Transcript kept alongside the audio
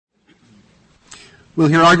We'll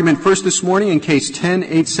hear argument first this morning in Case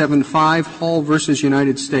 10-875, Hall v.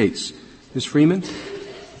 United States. Ms. Freeman.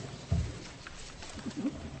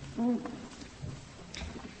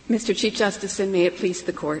 Mr. Chief Justice, and may it please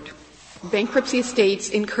the Court. Bankruptcy estates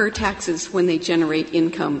incur taxes when they generate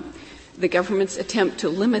income. The government's attempt to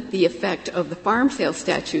limit the effect of the farm sale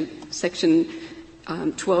statute, Section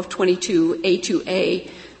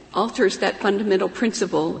 1222A2A, alters that fundamental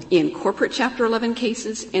principle in corporate Chapter 11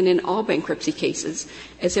 cases and in all bankruptcy cases,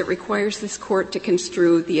 as it requires this Court to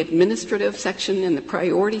construe the administrative section and the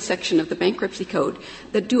priority section of the Bankruptcy Code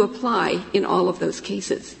that do apply in all of those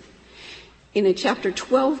cases. In a Chapter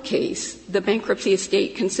 12 case, the bankruptcy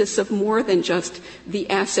estate consists of more than just the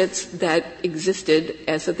assets that existed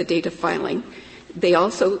as of the date of filing. They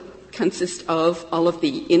also consist of all of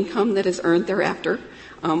the income that is earned thereafter,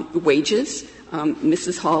 wages.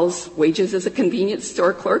 Mrs. Hall's wages as a convenience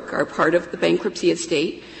store clerk are part of the bankruptcy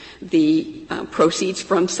estate. The proceeds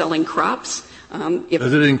from selling crops.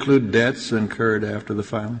 Does it include debts incurred after the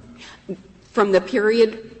filing? From the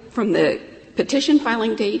petition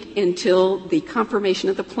filing date until the confirmation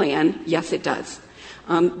of the plan, yes, it does.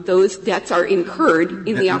 Those debts are incurred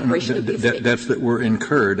in the operation of the estate. Debts that were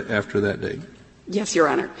incurred after that date? Yes, Your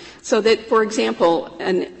Honor. So that, for example,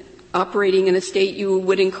 operating an estate, you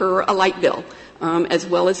would incur a light bill, as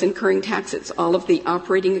well as incurring taxes. All of the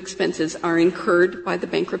operating expenses are incurred by the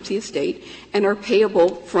bankruptcy estate and are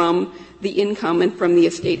payable from the income and from the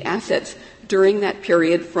estate assets during that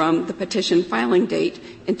period from the petition filing date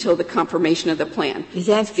until the confirmation of the plan. Is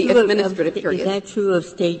that the administrative period. Is that true of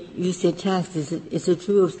state, you said taxes, is it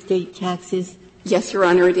true of state taxes? Yes, Your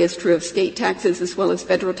Honor, it is true of state taxes as well as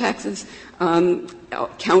federal taxes,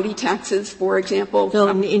 county taxes, for example. So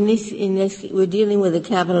in this, we're dealing with a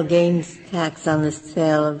capital gains tax on the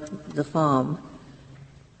sale of the farm.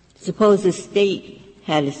 Suppose the state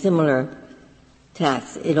had a similar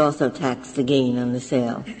tax. It also taxed the gain on the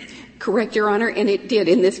sale. Correct, Your Honor, and it did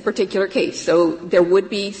in this particular case. So there would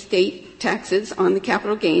be state taxes on the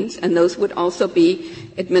capital gains, and those would also be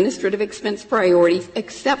administrative expense priorities,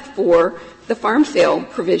 except for the farm sale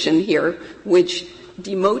provision here, which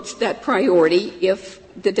demotes that priority if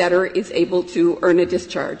the debtor is able to earn a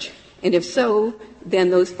discharge. And if so, then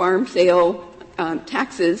those farm sale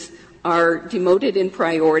taxes are demoted in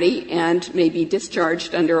priority and may be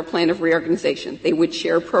discharged under a plan of reorganization. They would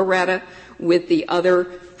share pro rata with the other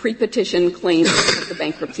pre-petition claims of the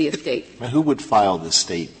bankruptcy estate. Now, who would file the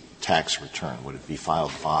state tax return? Would it be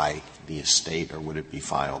filed by the estate or would it be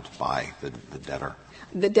filed by the debtor?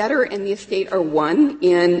 The debtor and the estate are one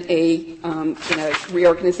in a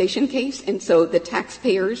reorganization case, and so the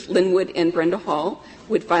taxpayers, Linwood and Brenda Hall,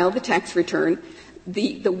 would file the tax return.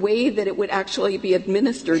 The way that it would actually be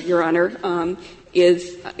administered, Your Honor,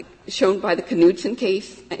 is shown by the Knudsen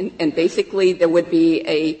case, and basically there would be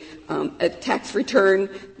a tax return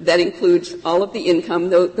that includes all of the income,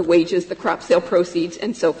 the wages, the crop sale proceeds,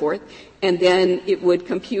 and so forth, and then it would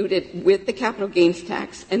compute it with the capital gains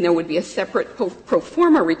tax, and there would be a separate pro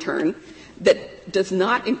forma return that does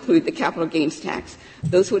not include the capital gains tax.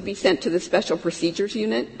 Those would be sent to the Special Procedures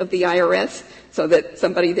Unit of the IRS so that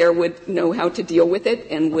somebody there would know how to deal with it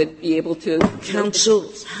and would be able to.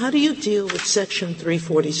 Counsel, how do you deal with Section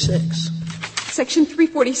 346? Section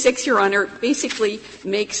 346, Your Honor, basically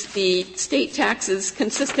makes the state taxes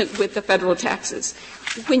consistent with the federal taxes.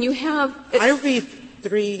 When you have I read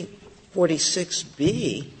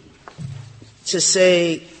 346B to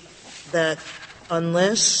say that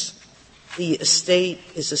unless the estate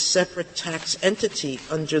is a separate tax entity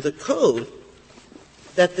under the code,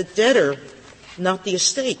 that the debtor, not the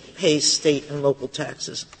estate, pays state and local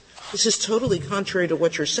taxes. This is totally contrary to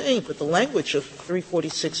what you're saying, but the language of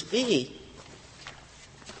 346B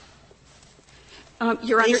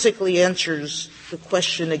basically answers the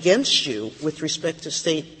question against you with respect to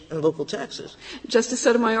state and local taxes. Justice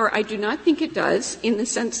Sotomayor, I do not think it does in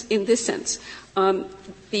this sense.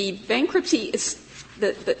 The bankruptcy is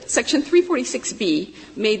the Section 346B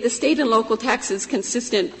made the state and local taxes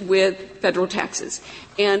consistent with federal taxes.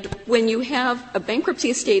 And when you have a bankruptcy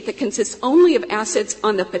estate that consists only of assets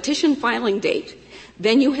on the petition filing date,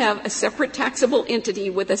 then you have a separate taxable entity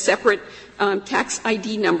with a separate tax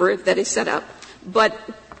ID number that is set up. But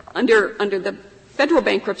under the federal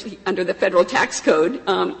bankruptcy, under the federal tax code,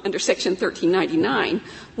 under Section 1399,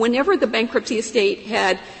 whenever the bankruptcy estate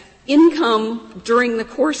had income during the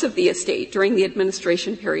course of the estate, during the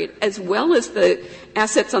administration period, as well as the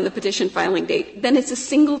assets on the petition filing date, then it's a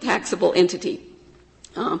single taxable entity.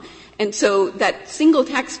 And so that single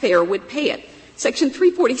taxpayer would pay it. Section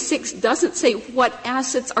 346 doesn't say what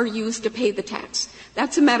assets are used to pay the tax.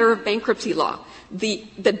 That's a matter of bankruptcy law. the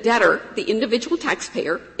debtor, the individual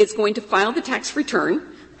taxpayer, is going to file the tax return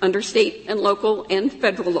under state and local and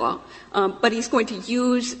federal law, but he's going to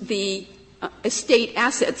use the estate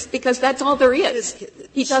assets because that's all there is.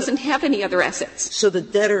 He doesn't have any other assets. So the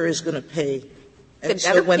debtor is going to pay. And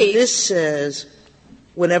so when this says,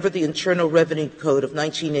 whenever the Internal Revenue Code of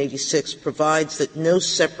 1986 provides that no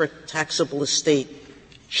separate taxable estate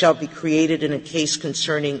shall be created in a case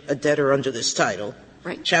concerning a debtor under this title,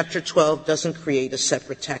 right. Chapter 12 doesn't create a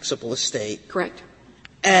separate taxable estate. Correct.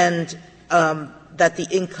 And that the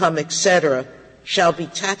income, et cetera, shall be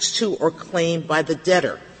taxed to or claimed by the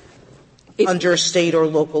debtor under state or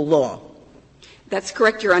local law. That's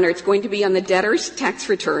correct, Your Honor. It's going to be on the debtor's tax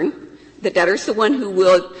return. The debtor's the one who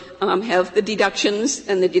will have the deductions,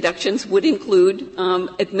 and the deductions would include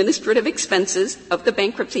administrative expenses of the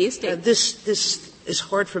bankruptcy estate. This is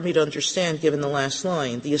hard for me to understand, given the last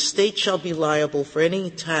line. The estate shall be liable for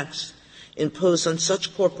any tax imposed on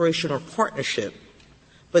such corporation or partnership,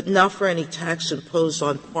 but not for any tax imposed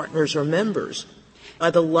on partners or members.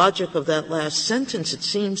 By the logic of that last sentence, it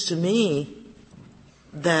seems to me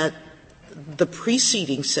that the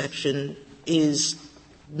preceding section is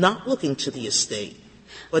not looking to the estate,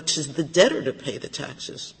 but to the debtor to pay the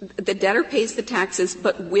taxes. The debtor pays the taxes,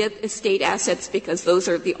 but with estate assets, because those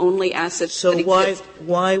are the only assets that exist. So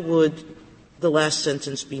why would the last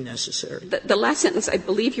sentence be necessary? The last sentence, I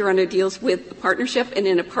believe, Your Honor, deals with a partnership, and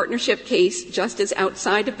in a partnership case, just as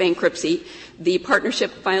outside of bankruptcy, the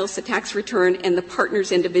partnership files the tax return, and the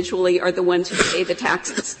partners individually are the ones who pay the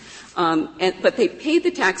taxes. But they pay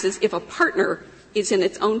the taxes if a partner is in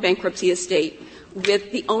its own bankruptcy estate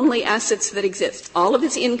with the only assets that exist. All of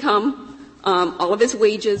his income, all of his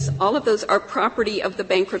wages, all of those are property of the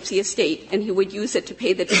bankruptcy estate, and he would use it to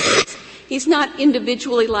pay the taxes. He's not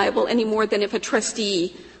individually liable any more than if a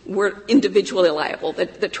trustee were individually liable.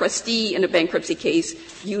 The trustee in a bankruptcy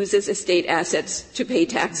case uses estate assets to pay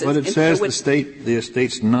taxes. But it says the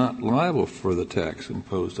estate's not liable for the tax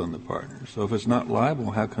imposed on the partner. So if it's not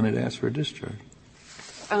liable, how can it ask for a discharge?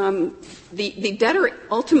 The debtor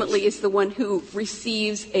ultimately is the one who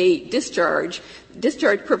receives a discharge.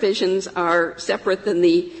 Discharge provisions are separate than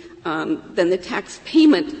the tax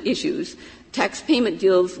payment issues. Tax payment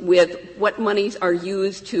deals with what monies are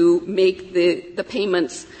used to make the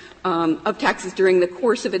payments of taxes during the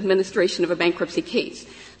course of administration of a bankruptcy case.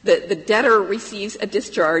 The debtor receives a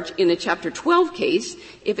discharge in a Chapter 12 case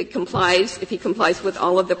if he complies with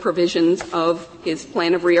all of the provisions of his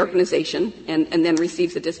plan of reorganization and then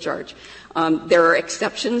receives a discharge. There are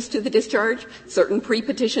exceptions to the discharge. Certain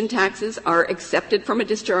pre-petition taxes are accepted from a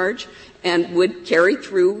discharge and would carry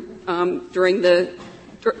through during the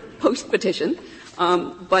post-petition.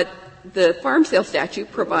 But the farm sale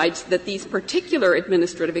statute provides that these particular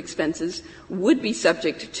administrative expenses would be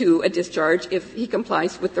subject to a discharge if he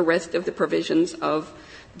complies with the rest of the provisions of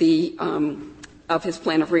the of his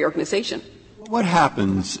plan of reorganization. What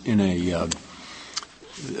happens in a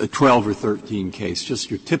 12 or 13 case, just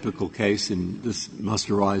your typical case, and this must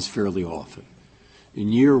arise fairly often?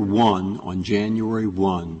 In year one, on January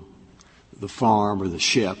 1, the farm or the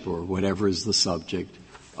ship or whatever is the subject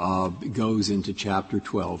goes into Chapter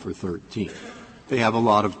 12 or 13. They have a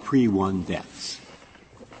lot of pre-1 debts.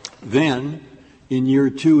 Then, in year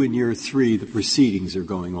 2 and year 3, the proceedings are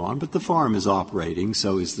going on, but the farm is operating,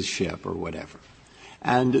 so is the ship or whatever.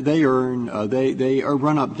 And they they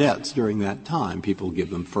run up debts during that time. People give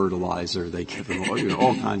them fertilizer, they give them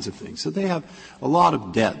all kinds of things. So they have a lot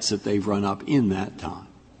of debts that they've run up in that time.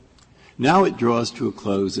 Now it draws to a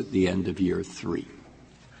close at the end of year 3.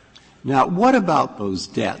 Now, what about those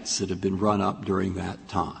debts that have been run up during that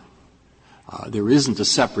time? There isn't a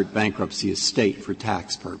separate bankruptcy estate for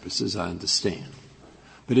tax purposes, I understand.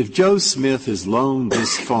 But if Joe Smith has loaned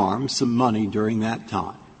this farm some money during that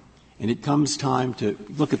time, and it comes time to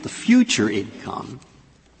look at the future income,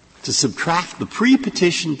 to subtract the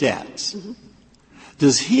pre-petition debts,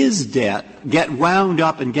 does his debt get wound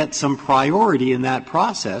up and get some priority in that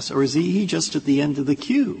process, or is he just at the end of the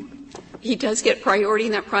queue? He does get priority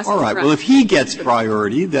in that process. All right. Well, if he gets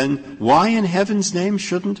priority, then why in heaven's name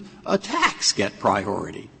shouldn't a tax get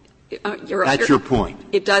priority? That's your point.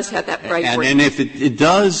 It does have that priority. And if it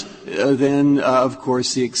does, then, of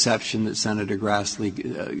course, the exception that Senator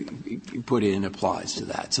Grassley put in applies to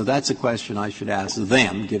that. So that's a question I should ask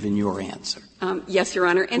them, given your answer. Yes, Your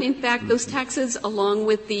Honor. And in fact, those taxes, along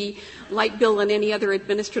with the light bill and any other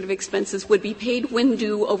administrative expenses, would be paid when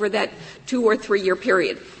due over that 2 or 3 year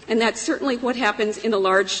period. And that's certainly what happens in a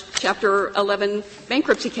large Chapter 11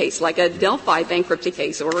 bankruptcy case, like a Delphi bankruptcy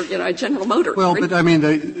case or, a General Motors. Well, but I mean,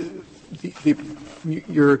 the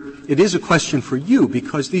it is a question for you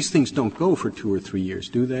because these things don't go for 2 or 3 years,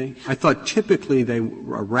 do they? I thought typically they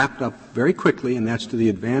are wrapped up very quickly, and that's to the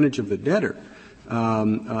advantage of the debtor.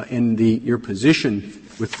 And your position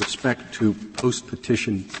with respect to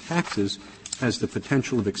post-petition taxes has the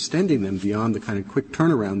potential of extending them beyond the kind of quick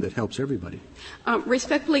turnaround that helps everybody.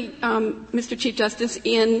 Respectfully, Mr. Chief Justice,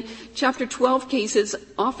 in Chapter 12 cases,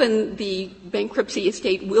 often the bankruptcy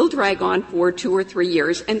estate will drag on for 2 or 3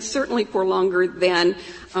 years, and certainly for longer than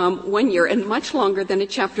 1 year, and much longer than a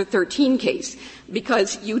Chapter 13 case,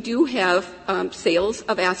 because you do have sales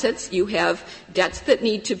of assets, you have debts that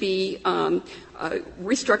need to be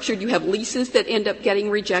restructured, you have leases that end up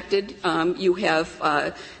getting rejected, you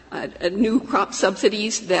have new crop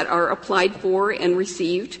subsidies that are applied for and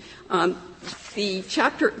received. The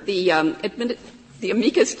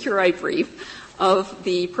amicus curiae brief of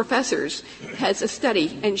the professors has a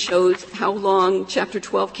study and shows how long Chapter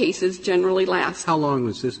 12 cases generally last. How long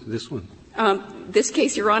was this one? This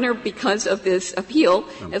case, Your Honor, because of this appeal,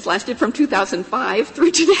 has lasted from 2005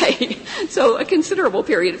 through today, so a considerable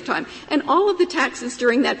period of time. And all of the taxes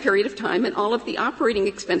during that period of time and all of the operating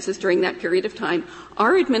expenses during that period of time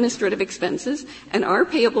are administrative expenses and are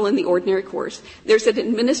payable in the ordinary course. There's an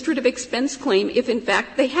administrative expense claim if, in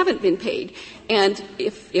fact, they haven't been paid. And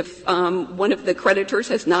if one of the creditors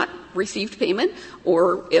has not received payment,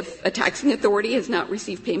 or if a taxing authority has not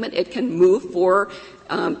received payment, it can move for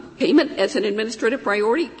payment as an administrative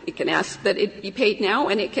priority. It can ask that it be paid now,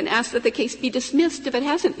 and it can ask that the case be dismissed if it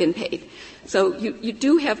hasn't been paid. So you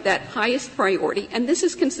do have that highest priority, and this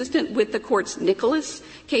is consistent with the Court's Nicholas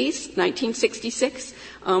case, 1966,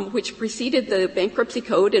 which preceded the Bankruptcy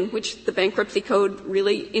Code and which the Bankruptcy Code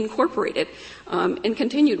really incorporated and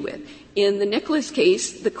continued with. In the Nicholas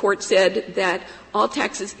case, the Court said that all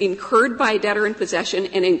taxes incurred by a debtor in possession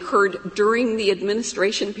and incurred during the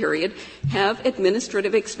administration period have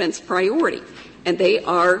administrative expense priority, and they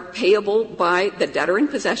are payable by the debtor in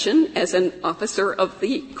possession as an officer of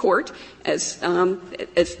the court, as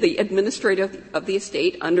the administrator of the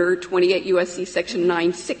estate under 28 U.S.C. Section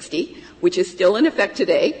 960, which is still in effect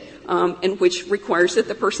today, and which requires that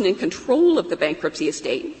the person in control of the bankruptcy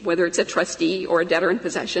estate, whether it's a trustee or a debtor in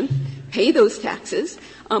possession, pay those taxes,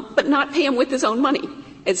 but not pay them with his own money.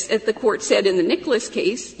 As the Court said in the Nicholas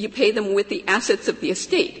case, you pay them with the assets of the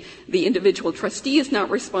estate. The individual trustee is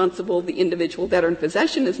not responsible. The individual debtor in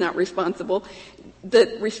possession is not responsible.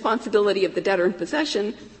 The responsibility of the debtor in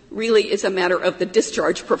possession really is a matter of the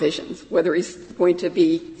discharge provisions, whether he's going to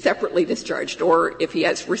be separately discharged or if he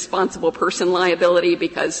has responsible person liability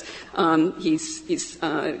because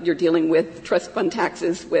you're dealing with trust fund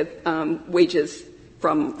taxes with wages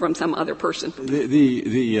from some other person.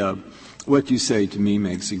 What you say to me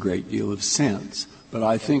makes a great deal of sense, but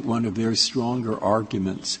I think one of their stronger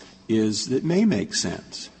arguments is that it may make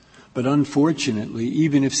sense. But unfortunately,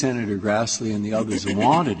 even if Senator Grassley and the others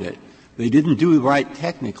wanted it, they didn't do it right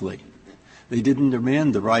technically. They didn't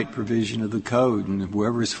amend the right provision of the code, and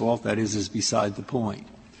whoever's fault that is beside the point.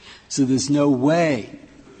 So there's no way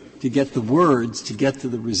to get the words to get to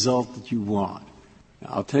the result that you want. Now,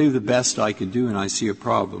 I'll tell you the best I could do, and I see a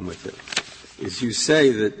problem with it, is you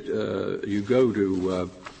say that you go to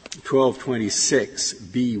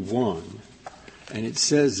 1226B1, and it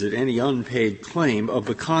says that any unpaid claim of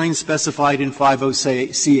the kind specified in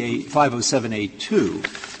 507A2,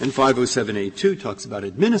 and 507A2 talks about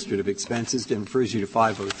administrative expenses, then refers you to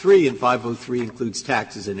 503, and 503 includes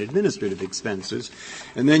taxes and administrative expenses.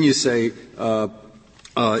 And then you say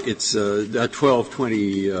it's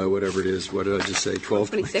 1220, whatever it is, what did I just say,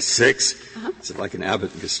 1226? It's like an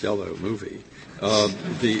Abbott and Costello movie.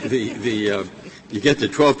 You get to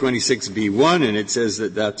 1226B1, and it says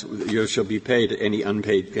that you shall be paid any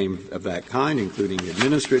unpaid claim of that kind, including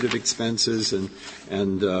administrative expenses, and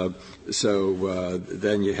so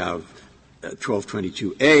then you have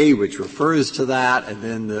 1222A, which refers to that, and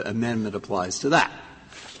then the amendment applies to that.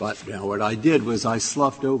 But now what I did was I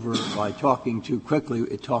sloughed over by talking too quickly.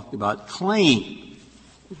 It talked about claim.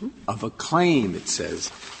 Of a claim, it says.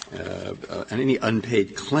 And any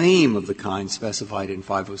unpaid claim of the kind specified in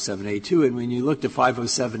 507A2. And when you look to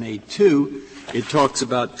 507A2, it talks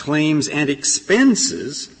about claims and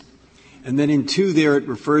expenses, and then in 2 there it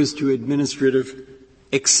refers to administrative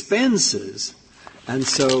expenses. And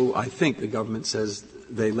so I think the government says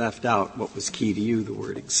they left out what was key to you, the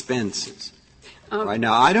word expenses. Right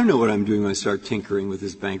now, I don't know what I'm doing when I start tinkering with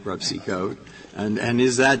this bankruptcy code. And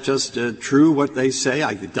is that just true what they say?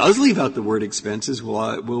 It does leave out the word expenses.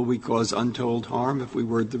 Will we cause untold harm if we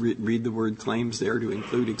read the word claims there to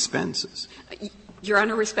include expenses? Your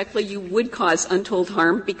Honor, respectfully, you would cause untold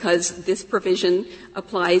harm because this provision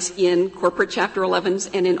applies in corporate Chapter 11s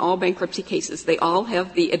and in all bankruptcy cases. They all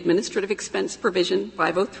have the administrative expense provision,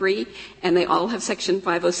 503, and they all have Section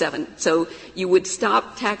 507. So you would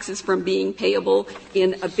stop taxes from being payable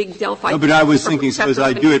in a big Delphi. No, but I was thinking, suppose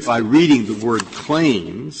I do it by reading the word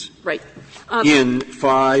claims. Right. In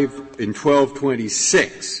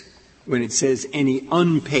 1226, when it says any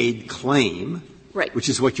unpaid claim, right, which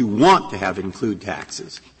is what you want to have include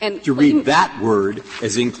taxes, and to read that word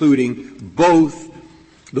as including both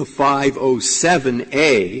the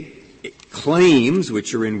 507A claims,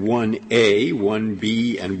 which are in 1A,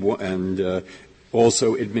 1B, and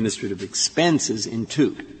also administrative expenses in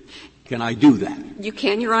 2. Can I do that? You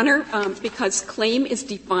can, Your Honor, because claim is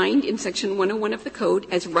defined in Section 101 of the Code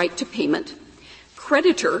as right to payment.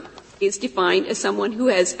 Creditor is defined as someone who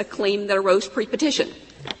has a claim that arose pre-petition,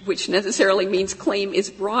 which necessarily means claim is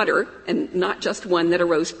broader and not just one that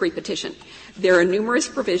arose pre-petition. There are numerous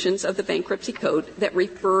provisions of the Bankruptcy Code that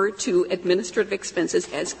refer to administrative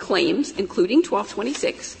expenses as claims, including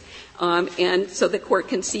 1226. And so the Court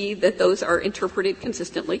can see that those are interpreted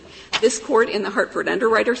consistently. This Court in the Hartford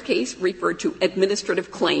Underwriters case referred to administrative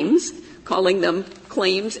claims, calling them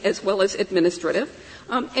claims as well as administrative.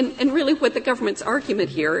 And really what the government's argument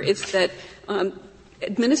here is that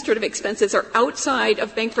administrative expenses are outside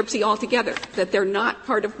of bankruptcy altogether, that they're not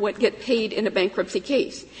part of what get paid in a bankruptcy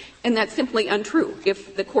case. And that's simply untrue.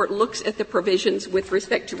 If the Court looks at the provisions with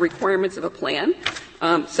respect to requirements of a plan,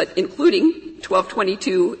 including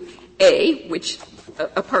 1222A, which,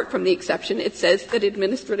 apart from the exception, it says that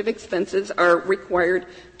administrative expenses are required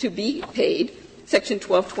to be paid. Section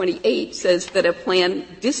 1228 says that a plan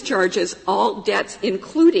discharges all debts,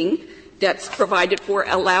 including debts provided for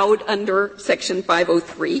allowed under Section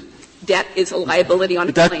 503. Debt is a liability on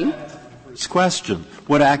a claim. That's the question.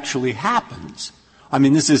 What actually happens? I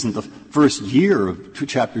mean, this isn't the first year of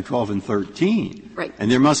Chapter 12 and 13. Right.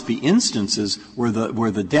 And there must be instances where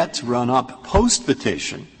the debts run up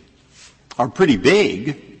post-petition are pretty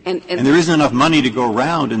big, and there isn't enough money to go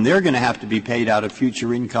around, and they're going to have to be paid out of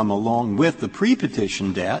future income along with the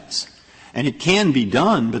pre-petition debts. And it can be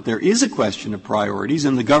done, but there is a question of priorities,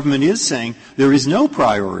 and the government is saying there is no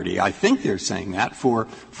priority. I think they're saying that for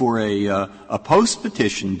a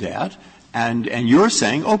post-petition debt, and you're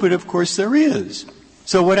saying, oh, but of course there is.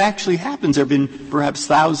 So what actually happens? There have been perhaps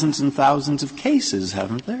thousands and thousands of cases,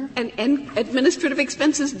 haven't there? And administrative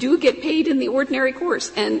expenses do get paid in the ordinary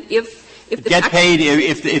course. And if the get paid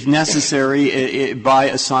if necessary by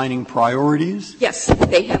assigning priorities? Yes,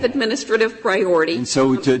 they have administrative priority. And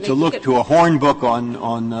so to look to a horn book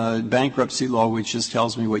on bankruptcy law, which just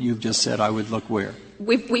tells me what you've just said, I would look where?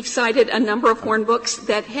 We've cited a number of horn books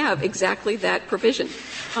that have exactly that provision.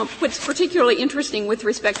 What's particularly interesting with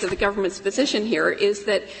respect to the government's position here is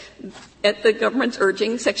that at the government's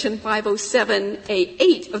urging, Section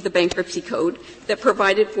 507A8 of the Bankruptcy Code that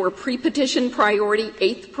provided for pre-petition priority,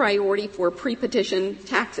 eighth priority for pre-petition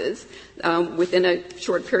taxes within a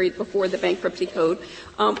short period before the Bankruptcy Code,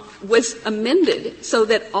 was amended so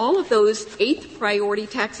that all of those eighth priority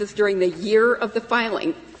taxes during the year of the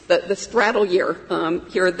filing, the straddle year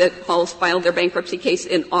here that Halls filed their bankruptcy case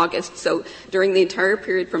in August, so during the entire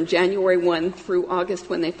period from January 1 through August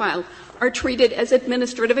when they filed, are treated as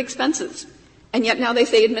administrative expenses. And yet now they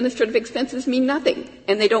say administrative expenses mean nothing,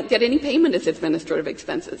 and they don't get any payment as administrative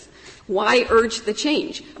expenses. Why urge the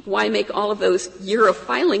change? Why make all of those year of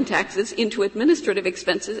filing taxes into administrative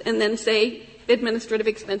expenses and then say administrative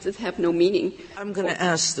expenses have no meaning? I'm going to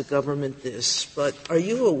ask the government this, but are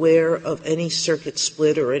you aware of any circuit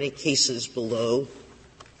split or any cases below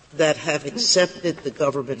that have accepted the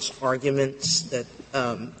government's arguments that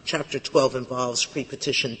Chapter 12 involves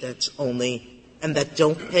pre-petition debts only and that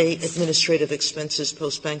don't pay administrative expenses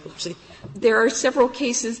post-bankruptcy? There are several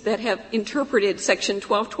cases that have interpreted Section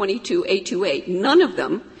 1222A2A. None of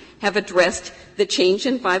them have addressed the change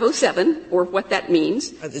in 507 or what that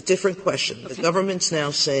means. A different question. Okay. The government's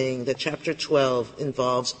now saying that Chapter 12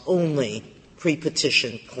 involves only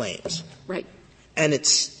pre-petition claims. Right. And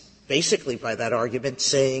it's basically by that argument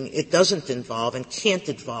saying it doesn't involve and can't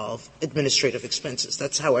involve administrative expenses.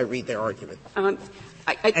 That's how I read their argument.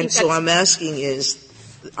 I think and so I'm asking is,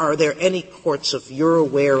 are there any courts you're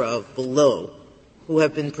aware of below who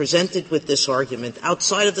have been presented with this argument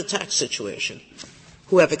outside of the tax situation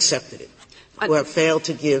who have accepted it, who have failed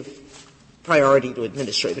to give priority to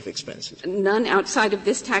administrative expenses? None outside of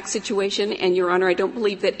this tax situation, and, Your Honor, I don't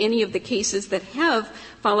believe that any of the cases that have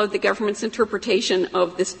followed the government's interpretation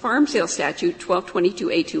of this farm sale statute,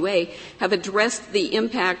 1222A2A, have addressed the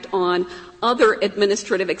impact on other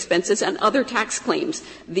administrative expenses and other tax claims,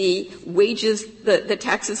 the wages, the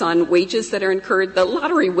taxes on wages that are incurred, the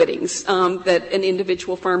lottery winnings that an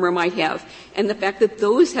individual farmer might have, and the fact that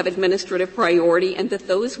those have administrative priority and that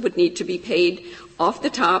those would need to be paid off the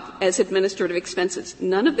top as administrative expenses.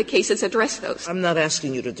 None of the cases address those. I'm not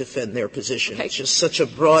asking you to defend their position. Okay. It's just such a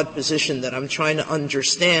broad position that I'm trying to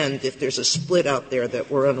understand if there's a split out there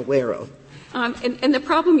that we're unaware of. And the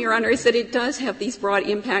problem, Your Honor, is that it does have these broad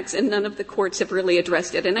impacts, and none of the courts have really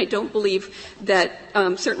addressed it. And I don't believe that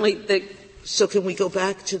certainly the — So can we go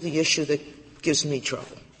back to the issue that gives me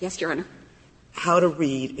trouble? Yes, Your Honor. How to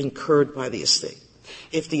read incurred by the estate.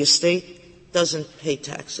 If the estate doesn't pay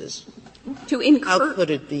taxes, how could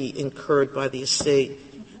it be incurred by the estate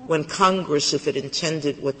when Congress, if it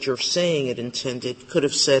intended what you're saying it intended, could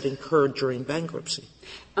have said incurred during bankruptcy?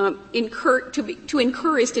 To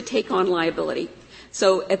incur is to take on liability.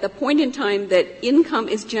 So at the point in time that income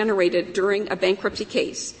is generated during a bankruptcy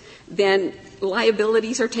case, then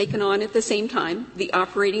liabilities are taken on at the same time, the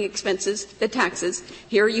operating expenses, the taxes.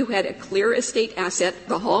 Here you had a clear estate asset,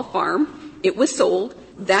 the Hall Farm. It was sold.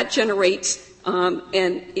 That generates an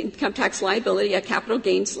income tax liability, a capital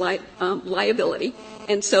gains liability.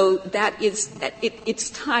 And so that is it's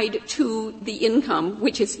tied to the income,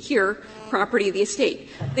 which is here property of the estate.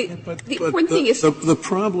 The important thing is the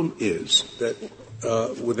problem is that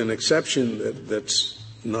with an exception that's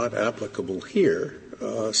not applicable here,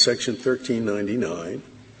 Section 1399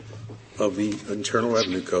 of the Internal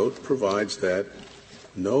Revenue Code provides that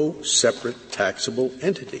no separate taxable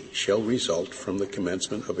entity shall result from the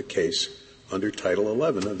commencement of a case under Title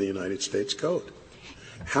 11 of the United States Code.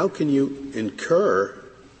 How can you incur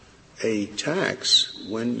a tax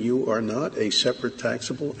when you are not a separate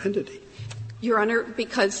taxable entity? Your Honor,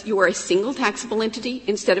 because you are a single taxable entity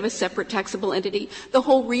instead of a separate taxable entity. The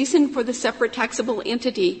whole reason for the separate taxable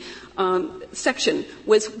entity section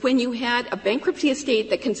was when you had a bankruptcy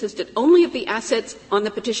estate that consisted only of the assets on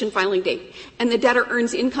the petition filing date, and the debtor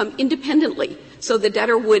earns income independently. So the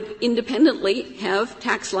debtor would independently have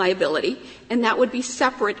tax liability, and that would be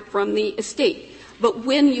separate from the estate. But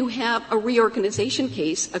when you have a reorganization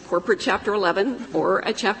case, a corporate Chapter 11 or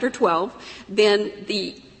a Chapter 12, then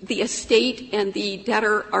the estate and the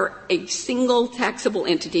debtor are a single taxable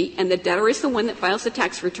entity, and the debtor is the one that files the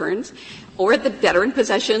tax returns, or the debtor in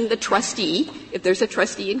possession, the trustee, if there's a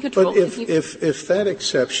trustee in control. But if that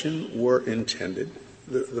exception were intended,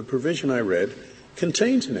 the provision I read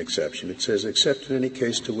contains an exception. It says, except in any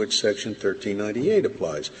case to which Section 1398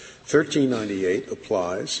 applies. 1398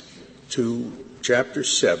 applies to Chapter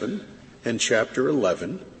 7 and Chapter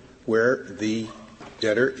 11, where the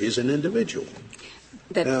debtor is an individual.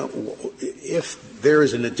 Now, if there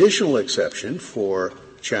is an additional exception for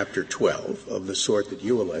Chapter 12 of the sort that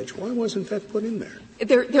you allege, why wasn't that put in there?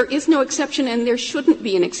 There is no exception, and there shouldn't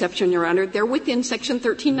be an exception, Your Honor. They're within Section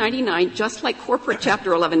 1399, just like corporate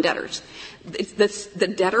Chapter 11 debtors.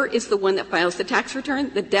 The debtor is the one that files the tax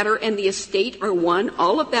return. The debtor and the estate are one.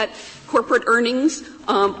 All of that corporate earnings,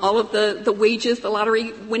 all of the wages, the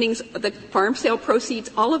lottery winnings, the farm sale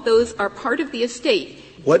proceeds, all of those are part of the estate.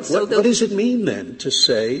 What does it mean, then, to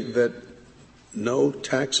say that no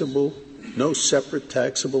separate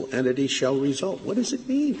taxable entity shall result? What does it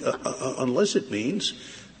mean? Unless it means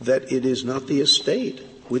that it is not the estate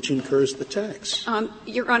which incurs the tax.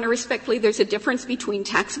 Your Honor, respectfully, there's a difference between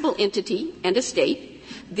taxable entity and estate.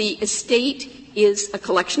 The estate is a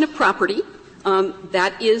collection of property.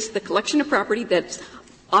 That is the collection of property that's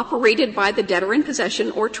operated by the debtor in possession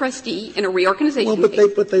or trustee in a reorganization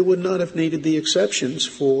case. But they would not have needed the exceptions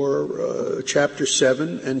for Chapter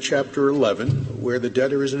 7 and Chapter 11, where the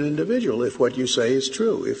debtor is an individual, if what you say is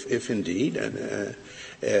true. If indeed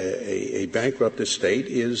a bankrupt estate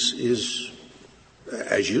is,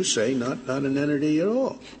 as you say, not an entity at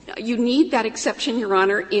all. You need that exception, Your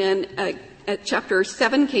Honor, in a Chapter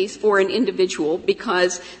 7 case for an individual,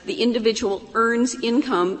 because the individual earns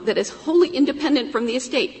income that is wholly independent from the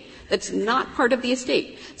estate, that's not part of the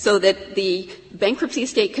estate, so that the bankruptcy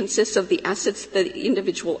estate consists of the assets that the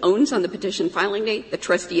individual owns on the petition filing date. The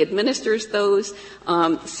trustee administers those,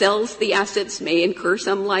 sells the assets, may incur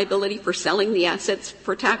some liability for selling the assets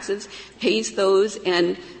for taxes, pays those,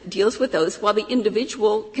 and deals with those, while the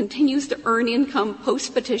individual continues to earn income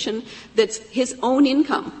post-petition that's his own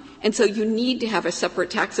income. And so you need to have a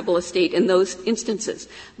separate taxable estate in those instances.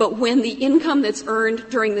 But when the income that's earned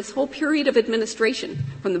during this whole period of administration,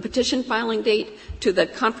 from the petition filing date to the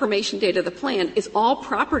confirmation date of the plan, is all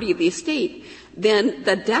property of the estate, then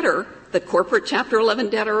the debtor, the corporate Chapter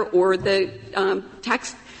 11 debtor or the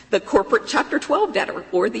corporate Chapter 12 debtor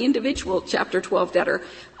or the individual Chapter 12 debtor,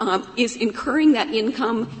 is incurring that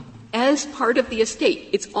income as part of the estate.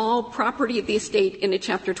 It's all property of the estate in a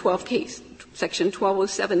Chapter 12 case. Section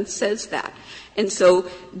 1207 says that. And so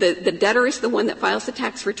the debtor is the one that files the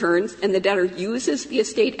tax returns, and the debtor uses the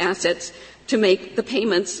estate assets to make the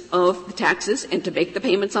payments of the taxes and to make the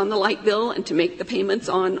payments on the light bill and to make the payments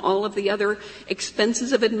on all of the other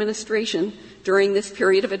expenses of administration during this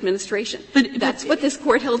period of administration. That's what this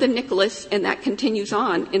Court held in Nicholas, and that continues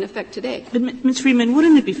on in effect today. But, Ms. Freeman,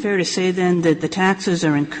 wouldn't it be fair to say then that the taxes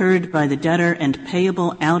are incurred by the debtor and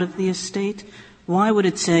payable out of the estate? Why would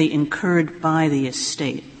it say incurred by the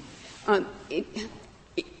estate?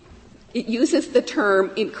 It uses the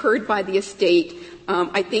term incurred by the estate,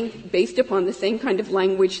 I think, based upon the same kind of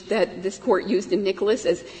language that this Court used in Nicholas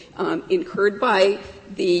as incurred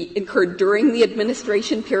during the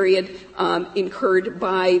administration period, incurred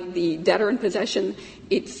by the debtor in possession.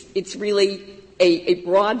 It's really a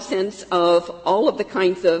broad sense of all of the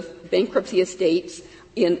kinds of bankruptcy estates.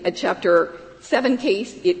 In a Chapter 7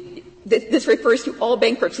 case, this refers to all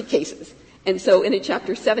bankruptcy cases. And so in a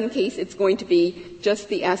Chapter 7 case, it's going to be just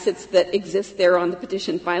the assets that exist there on the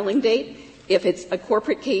petition filing date. If it's a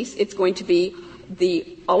corporate case, it's going to be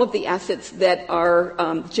all of the assets that are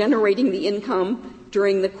generating the income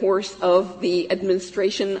during the course of the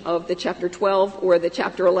administration of the Chapter 12 or the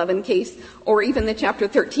Chapter 11 case, or even the Chapter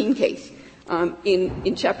 13 case.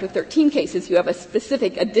 In Chapter 13 cases, you have a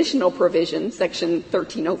specific additional provision, Section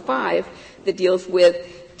 1305, that deals with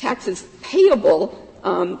taxes payable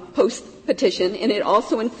post-petition, and it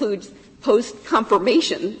also includes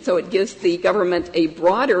post-confirmation, so it gives the government a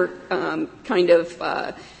broader kind of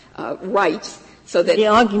rights. So that the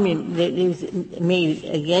argument that is made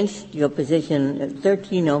against your position,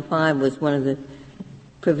 1305 was one of the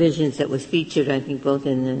provisions that was featured, I think, both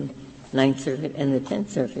in the Ninth Circuit and the Tenth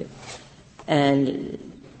Circuit. And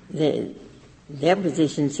their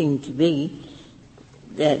position seemed to be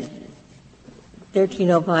that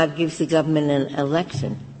 1305 gives the government an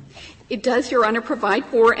election. It does, Your Honor, provide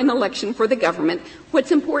for an election for the government.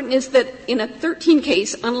 What's important is that in a 13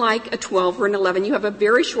 case, unlike a 12 or an 11, you have a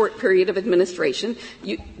very short period of administration.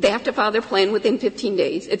 They have to file their plan within 15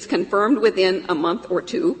 days. It's confirmed within a month or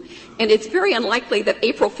two. And it's very unlikely that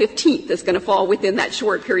April 15th is going to fall within that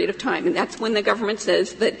short period of time. And that's when the government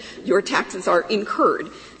says that your taxes are incurred.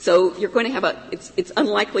 So you're going to have it's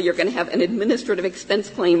unlikely you're going to have an administrative expense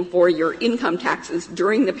claim for your income taxes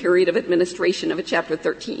during the period of administration of a Chapter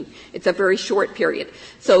 13. It's a very short period.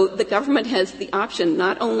 So the government has the option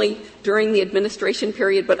not only during the administration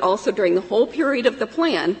period, but also during the whole period of the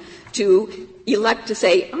plan to elect to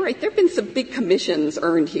say, all right, there have been some big commissions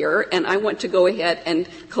earned here, and I want to go ahead and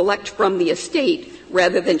collect from the estate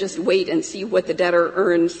rather than just wait and see what the debtor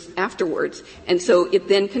earns afterwards. And so it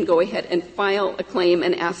then can go ahead and file a claim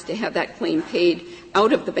and ask to have that claim paid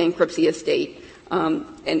out of the bankruptcy estate. And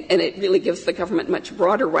it really gives the government much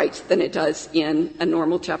broader rights than it does in a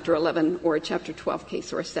normal Chapter 11 or a Chapter 12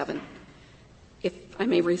 case or a 7. If I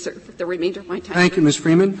may reserve the remainder of my time. Thank you, Ms.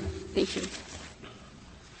 Freeman. Thank you.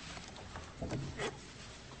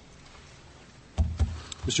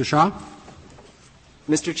 Mr. Shah.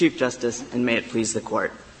 Mr. Chief Justice, and may it please the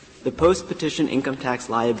Court, the post-petition income tax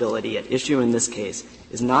liability at issue in this case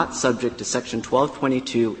is not subject to Section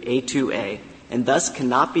 1222A2A and thus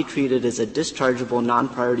cannot be treated as a dischargeable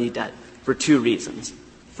non-priority debt for two reasons.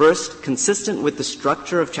 First, consistent with the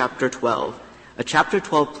structure of Chapter 12, a Chapter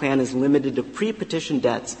 12 plan is limited to pre-petition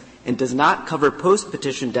debts and does not cover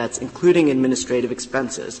post-petition debts, including administrative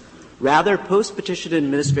expenses. Rather, post-petition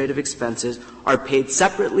administrative expenses are paid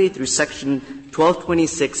separately through Section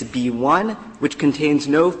 1226B1, which contains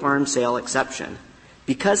no farm sale exception.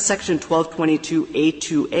 Because Section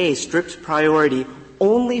 1222A2A strips priority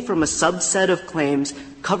only from a subset of claims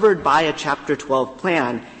covered by a Chapter 12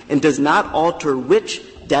 plan and does not alter which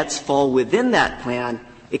debts fall within that plan,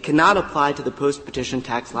 it cannot apply to the post-petition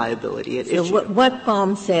tax liability at issue. So what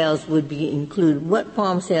farm sales would be included? What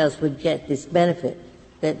farm sales would get this benefit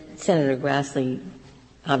that Senator Grassley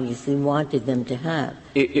obviously wanted them to have?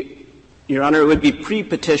 Your Honor, it would be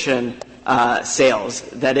pre-petition sales.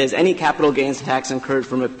 That is, any capital gains tax incurred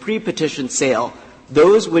from a pre-petition sale,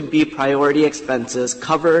 those would be priority expenses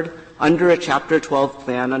covered under a Chapter 12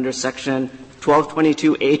 plan under Section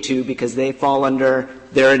 1222A2 because they fall under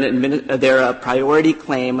they're a priority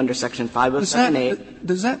claim under Section 5078.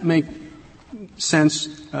 Does that make sense,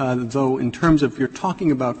 though, in terms of you're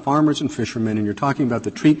talking about farmers and fishermen and you're talking about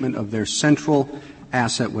the treatment of their central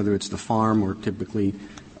asset, whether it's the farm or typically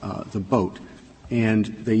the boat, and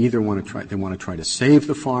they either want to try to save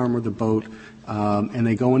the farm or the boat, and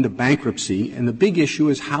they go into bankruptcy, and the big issue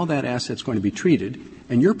is how that asset's going to be treated,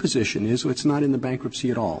 and your position is it's not in the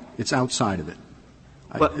bankruptcy at all. It's outside of it.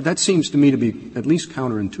 That seems to me to be at least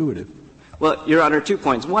counterintuitive. Well, Your Honor, 2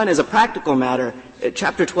 points. One, as a practical matter,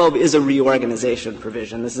 Chapter 12 is a reorganization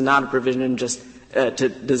provision. This is not a provision just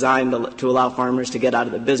designed to allow farmers to get out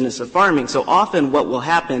of the business of farming. So often what will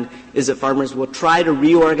happen is that farmers will try to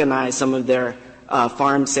reorganize some of their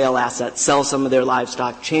farm sale assets, sell some of their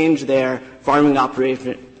livestock, change their farming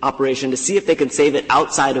operation to see if they can save it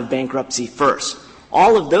outside of bankruptcy first.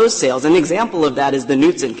 All of those sales, an example of that is the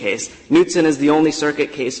Knutson case. Knutson is the only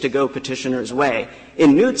circuit case to go petitioner's way.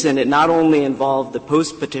 In Knutson, it not only involved the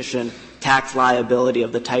post-petition tax liability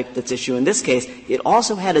of the type that's issued in this case, it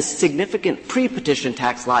also had a significant pre-petition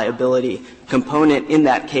tax liability component in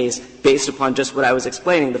that case based upon just what I was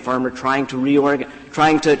explaining, the farmer trying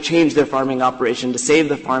to change their farming operation to save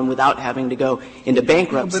the farm without having to go into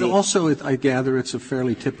bankruptcy. But also, I gather it's a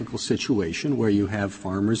fairly typical situation where you have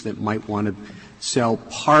farmers that might want to sell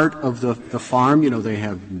part of the farm. You know, they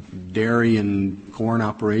have dairy and corn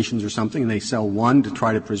operations or something, and they sell one to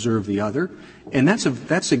try to preserve the other. And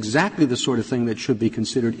that's exactly the sort of thing that should be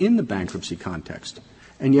considered in the bankruptcy context.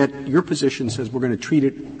 And yet your position says we're going to treat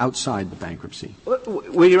it outside the bankruptcy.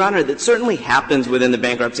 Well, Your Honor, that certainly happens within the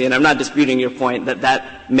bankruptcy, and I'm not disputing your point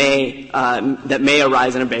that may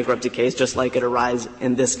arise in a bankruptcy case just like it arises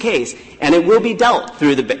in this case. And it will be dealt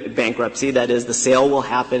through the bankruptcy. That is, the sale will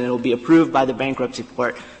happen and it will be approved by the bankruptcy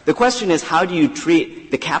court. The question is, how do you treat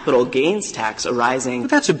the capital gains tax arising? But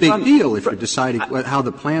that's a big deal if you're deciding how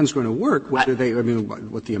the plan's going to work. What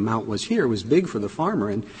the amount was here was big for the farmer.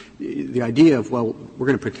 And the idea of, well, we're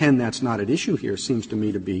going to pretend that's not at issue here seems to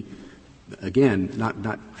me to be, again,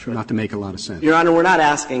 not to make a lot of sense. Your Honor, we're not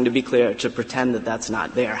asking, to be clear, to pretend that that's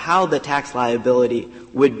not there. How the tax liability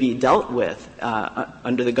would be dealt with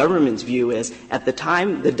under the government's view is at the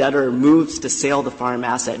time the debtor moves to sell the farm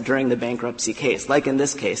asset during the bankruptcy case, like in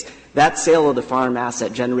this case, that sale of the farm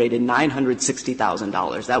asset generated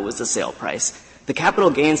 $960,000. That was the sale price. The capital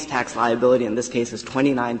gains tax liability in this case is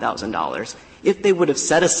 $29,000. If they would have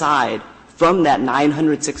set aside from that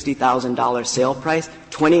 $960,000 sale price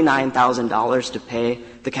 $29,000 to pay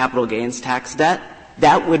the capital gains tax debt,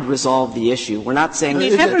 that would resolve the issue. We're not saying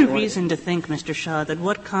there's every reason to think, Mr. Shah, that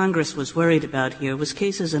what Congress was worried about here was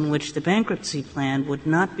cases in which the bankruptcy plan would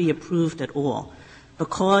not be approved at all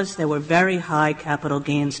because there were very high capital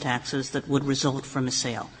gains taxes that would result from a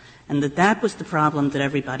sale. And that was the problem that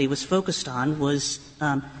everybody was focused on, was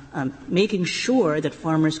making sure that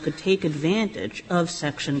farmers could take advantage of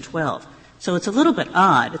Section 12. So it's a little bit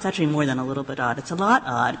odd. It's actually more than a little bit odd. It's a lot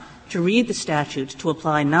odd to read the statute to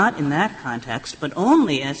apply not in that context, but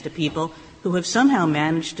only as to people who have somehow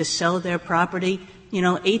managed to sell their property,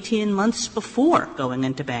 18 months before going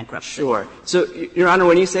into bankruptcy. Sure. So, Your Honor,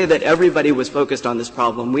 when you say that everybody was focused on this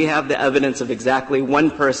problem, we have the evidence of exactly one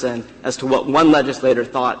person as to what one legislator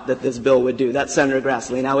thought that this bill would do. That's Senator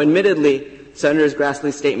Grassley. Now, admittedly, Senator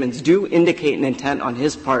Grassley's statements do indicate an intent on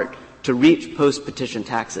his part to reach post-petition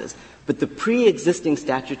taxes. But the pre-existing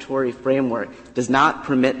statutory framework does not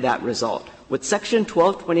permit that result. What Section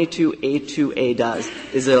 1222A2A does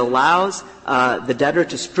is it allows the debtor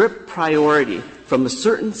to strip priority from a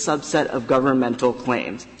certain subset of governmental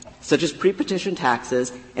claims, such as pre-petition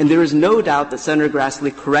taxes, and there is no doubt that Senator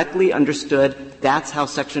Grassley correctly understood that's how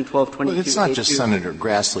Section 1222A2A. Well, it's not just Senator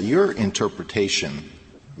Grassley. Your interpretation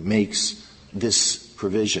makes this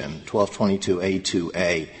provision,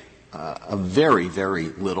 1222A2A, a very,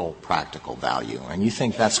 very little practical value. And you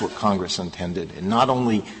think that's what Congress intended. And not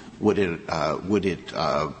only would it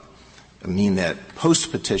mean that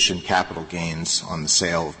post-petition capital gains on the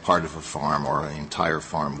sale of part of a farm or an entire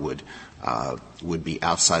farm would be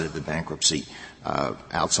outside of the bankruptcy,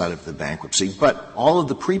 but all of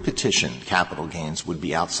the pre-petition capital gains would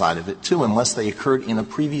be outside of it too, unless they occurred in a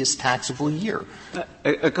previous taxable year.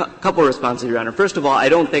 A couple of responses, Your Honor. First of all, I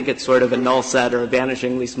don't think it's sort of a null set or a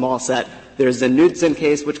vanishingly small set. There's the Knutson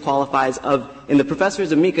case, which qualifies in the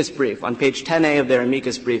professor's amicus brief, on page 10A of their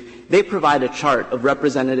amicus brief, they provide a chart of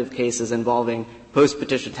representative cases involving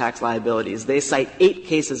post-petition tax liabilities. They cite 8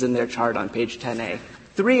 cases in their chart on page 10A.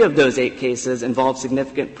 3 of those 8 cases involve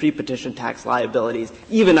significant pre-petition tax liabilities,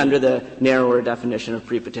 even under the narrower definition of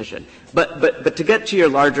pre-petition. But to get to your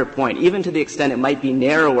larger point, even to the extent it might be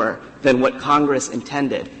narrower than what Congress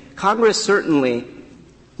intended, Congress certainly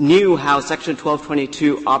knew how Section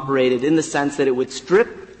 1222 operated in the sense that it would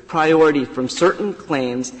strip priority from certain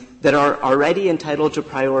claims that are already entitled to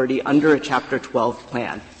priority under a Chapter 12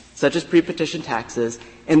 plan, such as pre-petition taxes,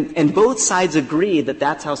 and both sides agree that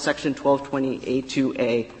that's how Section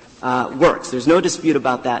 1220A2A works. There's no dispute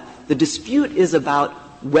about that. The dispute is about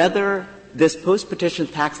whether this post-petition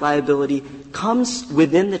tax liability comes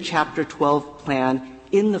within the Chapter 12 plan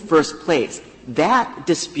in the first place. that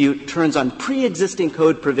dispute turns on pre-existing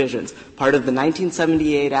code provisions, part of the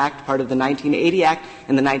 1978 Act, part of the 1980 Act,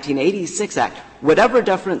 and the 1986 Act. Whatever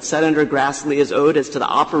deference Senator Grassley is owed as to the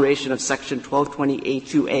operation of Section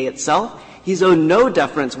 1220A2A itself, he's owed no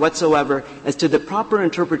deference whatsoever as to the proper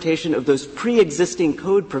interpretation of those pre-existing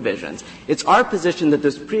code provisions. It's our position that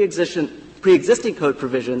those pre-existing code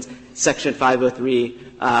provisions, Section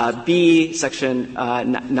 503B, Section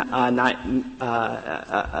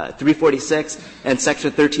 346, and Section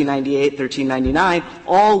 1398, 1399,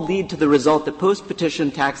 all lead to the result that post-petition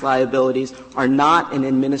tax liabilities are not an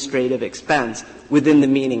administrative expense within the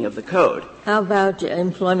meaning of the code. How about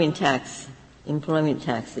employment taxes?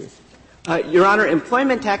 Your Honor,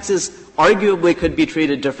 employment taxes arguably could be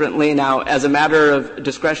treated differently. Now, as a matter of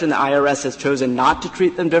discretion, the IRS has chosen not to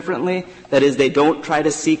treat them differently. That is, they don't try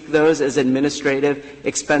to seek those as administrative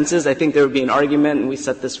expenses. I think there would be an argument, and we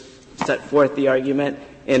set forth the argument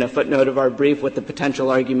in a footnote of our brief. What the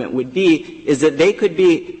potential argument would be is that they could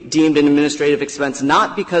be deemed an administrative expense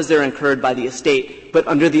not because they're incurred by the estate, but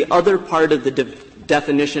under the other part of the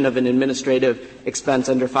definition of an administrative expense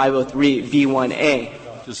under 503B1A.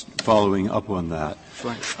 Just following up on that,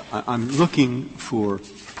 I'm looking for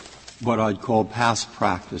what I'd call past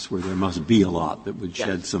practice, where there must be a lot that would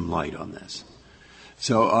shed some light on this.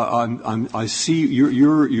 So I see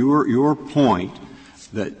your point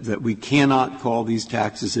that we cannot call these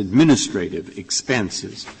taxes administrative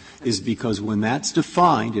expenses is because when that's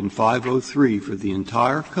defined in 503 for the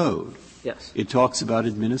entire code, yes, it talks about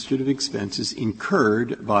administrative expenses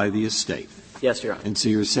incurred by the estate. Yes, Your Honor. And so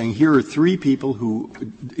you're saying here are three people who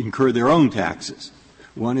incur their own taxes.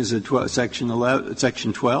 One is Section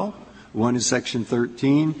 12, one is Section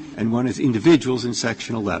 13, and one is individuals in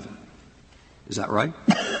Section 11. Is that right?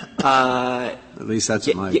 At least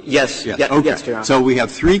that's my — Yes. Okay. Yes, Your Honor. So we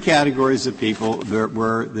have three categories of people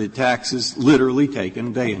where the taxes literally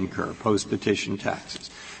taken, they incur post-petition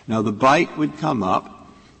taxes. Now, the bite would come up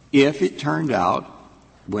if it turned out,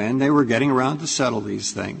 when they were getting around to settle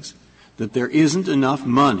these things, that there isn't enough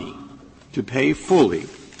money to pay fully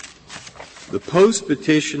the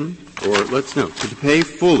post-petition, or to pay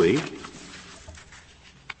fully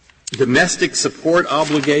domestic support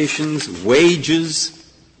obligations,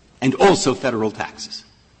 wages, and also federal taxes.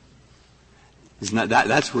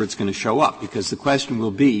 That's where it's going to show up, because the question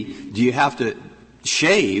will be, do you have to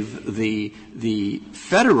shave the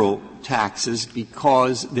federal taxes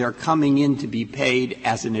because they're coming in to be paid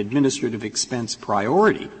as an administrative expense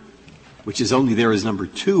priority, which is only there as number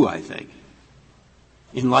 2, I think,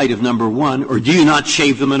 in light of number 1, or do you not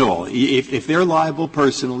shave them at all? If they're liable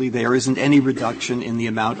personally, there isn't any reduction in the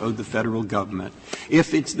amount owed the federal government.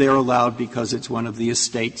 If they're allowed because it's one of the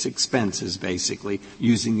estate's expenses, basically,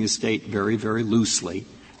 using the estate very, very loosely,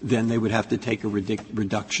 then they would have to take a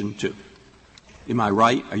reduction too. Am I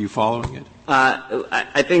right? Are you following it?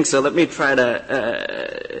 I think so. Let me try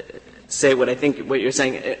to say what you're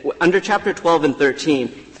saying. Under Chapter 12 and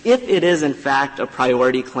 13, if it is in fact a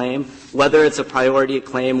priority claim, whether it's a priority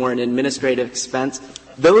claim or an administrative expense,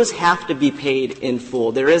 those have to be paid in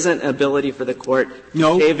full. There isn't an ability for the court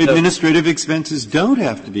to save those. Administrative expenses don't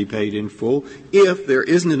have to be paid in full if there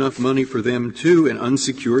isn't enough money for them to in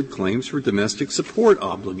unsecured claims for domestic support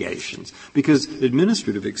obligations, because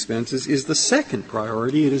administrative expenses is the second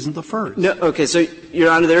priority, it isn't the first. No, okay, so,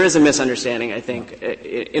 Your Honor, there is a misunderstanding, I think,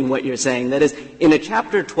 in what you're saying. That is, in a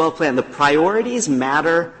Chapter 12 plan, the priorities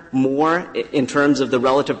matter more in terms of the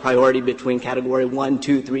relative priority between Category 1,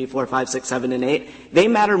 2, 3, 4, 5, 6, 7, and 8. They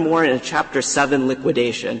matter more in a Chapter 7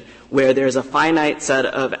 liquidation, where there's a finite set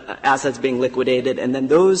of assets being liquidated, and then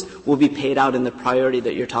those will be paid out in the priority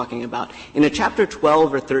that you're talking about. In a Chapter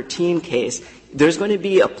 12 or 13 case, there's going to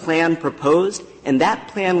be a plan proposed, and that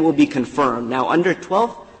plan will be confirmed. Now, under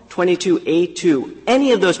 1222A2,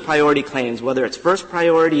 any of those priority claims, whether it's first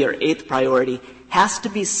priority or eighth priority, has to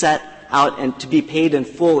be set out and to be paid in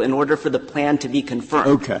full in order for the plan to be confirmed.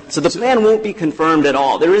 Okay. So the plan won't be confirmed at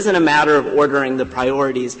all. There isn't a matter of ordering the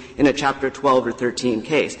priorities in a Chapter 12 or 13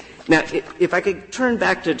 case. Now, if I could turn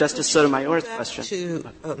back to Justice Sotomayor's question.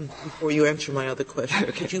 Before you answer my other question,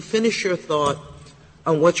 okay. Could you finish your thought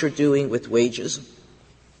on what you're doing with wages?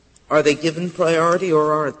 Are they given priority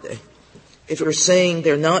or aren't they? If you're saying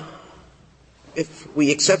they're not, if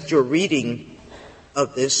we accept your reading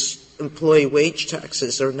of this, employee wage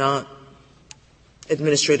taxes are not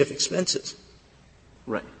administrative expenses.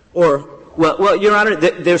 Right. Or Well, Your Honor,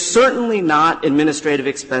 they're certainly not administrative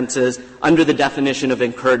expenses under the definition of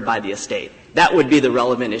incurred by the estate. That would be the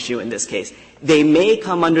relevant issue in this case. They may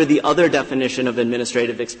come under the other definition of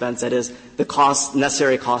administrative expense, that is, the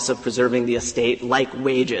necessary costs of preserving the estate, like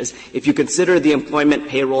wages. If you consider the employment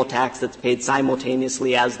payroll tax that's paid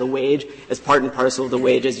simultaneously as the wage, as part and parcel of the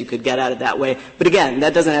wages, you could get at it that way. But again,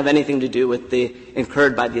 that doesn't have anything to do with the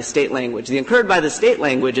incurred by the estate language. The incurred by the estate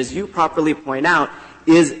language, as you properly point out,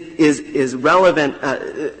 is relevant.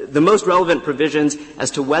 The most relevant provisions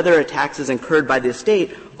as to whether a tax is incurred by the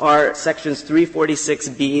estate are sections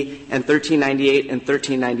 346B and 1398 and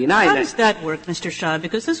 1399. How does that work, Mr. Shah?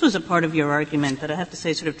 Because this was a part of your argument that I have to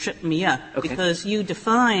say sort of tripped me up. Okay. Because you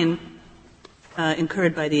define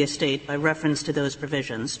incurred by the estate by reference to those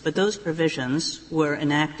provisions, but those provisions were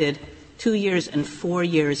enacted 2 years and 4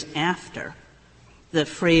 years after the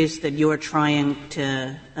phrase that you're trying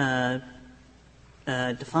to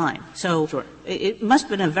define. So sure. It must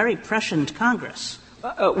have been a very prescient Congress.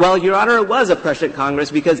 Well, Your Honor, it was a prescient Congress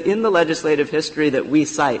because in the legislative history that we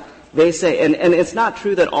cite, they say, and it's not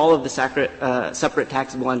true that all of the separate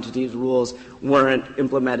taxable entities rules weren't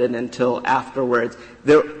implemented until afterwards.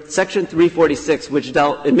 Section 346, which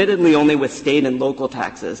dealt admittedly only with state and local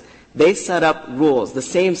taxes, they set up rules, the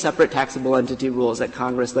same separate taxable entity rules that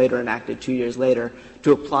Congress later enacted 2 years later,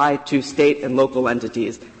 to apply to state and local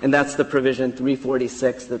entities. And that's the provision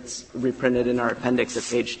 346 that's reprinted in our appendix at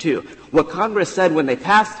page 2. What Congress said when they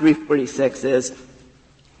passed 346 is,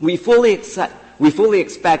 we fully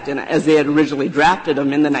expect, and as they had originally drafted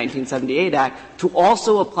them in the 1978 Act, to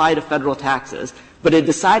also apply to federal taxes. But it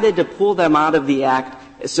decided to pull them out of the Act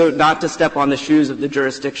so not to step on the shoes of the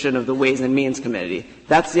jurisdiction of the Ways and Means Committee.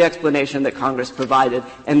 That's the explanation that Congress provided.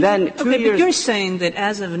 And then 2 years — But you're saying that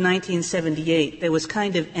as of 1978, there was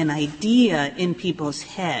kind of an idea in people's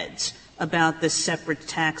heads about this separate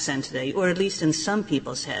tax entity, or at least in some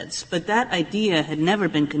people's heads. But that idea had never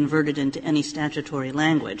been converted into any statutory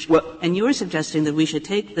language. Well, and you're suggesting that we should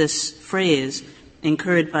take this phrase,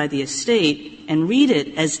 incurred by the estate, and read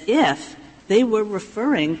it as if they were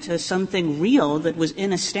referring to something real that was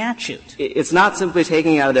in a statute. It's not simply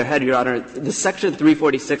taking it out of their head, Your Honor. The Section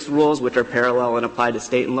 346 rules, which are parallel and apply to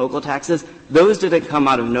state and local taxes, those didn't come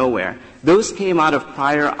out of nowhere. Those came out of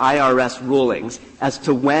prior IRS rulings as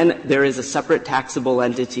to when there is a separate taxable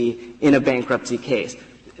entity in a bankruptcy case.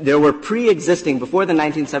 There were pre-existing, before the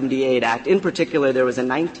 1978 Act, in particular, there was a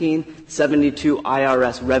 1972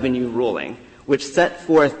 IRS revenue ruling, which set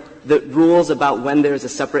forth the rules about when there is a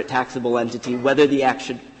separate taxable entity, whether the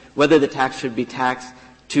tax should be taxed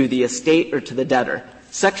to the estate or to the debtor.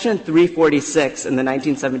 Section 346 in the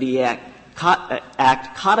 1978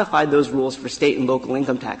 Act codified those rules for state and local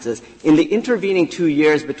income taxes. In the intervening 2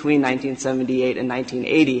 years between 1978 and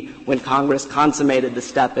 1980, when Congress consummated the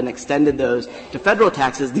step and extended those to federal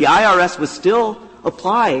taxes, the IRS was still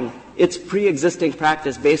applying its pre-existing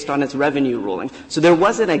practice based on its revenue ruling. So there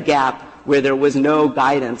wasn't a gap where there was no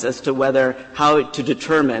guidance as to how to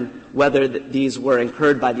determine whether these were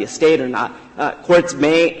incurred by the estate or not. Courts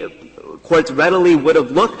readily would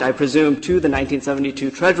have looked, I presume, to the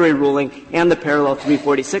 1972 Treasury ruling and the parallel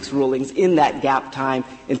 346 rulings in that gap time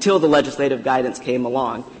until the legislative guidance came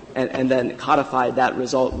along and then codified that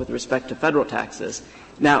result with respect to federal taxes.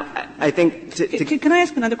 Now, I think Can I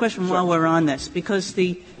ask another question while we're on this? Because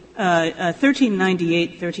the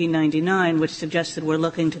 1398, 1399, which suggests that we're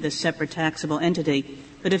looking to this separate taxable entity.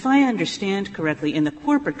 But if I understand correctly, in the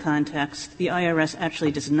corporate context, the IRS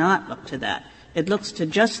actually does not look to that. It looks to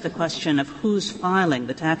just the question of who's filing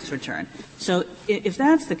the tax return. So if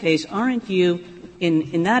that's the case, aren't you,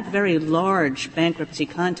 in that very large bankruptcy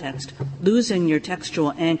context, losing your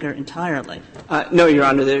textual anchor entirely? No, Your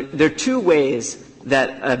Honor. There are two ways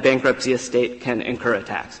that a bankruptcy estate can incur a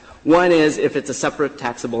tax. One is if it's a separate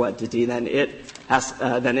taxable entity, then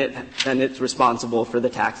it's responsible for the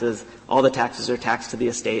taxes. All the taxes are taxed to the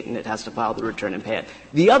estate, and it has to file the return and pay it.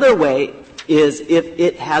 The other way is if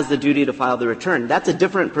it has the duty to file the return. That's a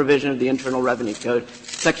different provision of the Internal Revenue Code,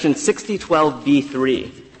 Section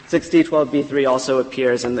 6012b3. 6012b3 also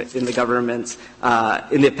appears in the government's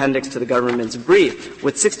in the appendix to the government's brief.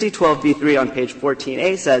 What 6012b3 on page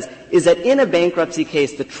 14a says is that in a bankruptcy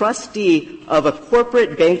case, the trustee of a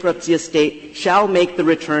corporate bankruptcy estate shall make the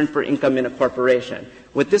return for income in a corporation.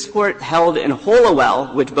 What this Court held in Hollowell,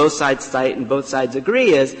 which both sides cite and both sides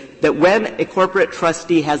agree, is that when a corporate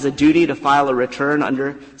trustee has a duty to file a return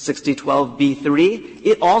under 6012b3,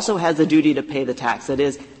 it also has a duty to pay the tax. That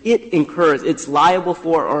is, it's liable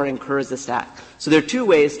for or incurs the tax. So there are two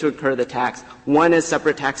ways to incur the tax. One is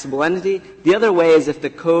separate taxable entity. The other way is if the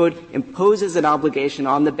code imposes an obligation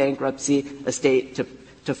on the bankruptcy estate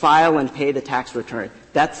to file and pay the tax return.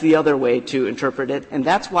 That's the other way to interpret it. And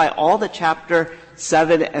that's why all the Chapter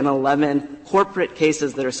 7, and 11 corporate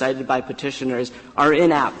cases that are cited by petitioners are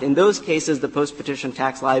inapt. In those cases, the post-petition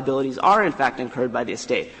tax liabilities are, in fact, incurred by the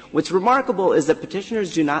estate. What's remarkable is that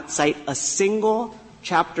petitioners do not cite a single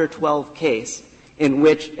Chapter 12 case in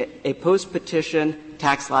which a post-petition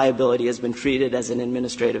tax liability has been treated as an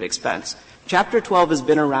administrative expense. Chapter 12 has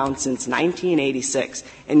been around since 1986,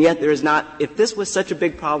 and yet there is not — if this was such a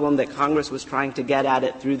big problem that Congress was trying to get at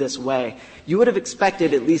it through this way, you would have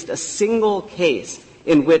expected at least a single case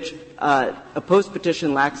in which a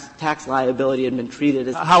post-petition tax liability had been treated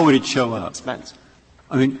as how would it show up? Expense.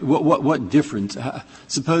 I mean, what difference?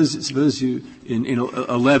 Suppose you in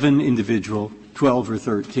 11 individual, 12 or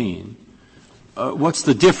 13. What's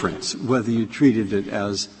the difference whether you treated it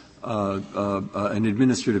as an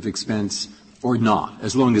administrative expense or not,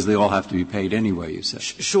 as long as they all have to be paid anyway, you said?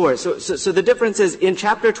 Sure. So the difference is in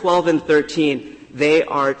Chapter 12 and 13, they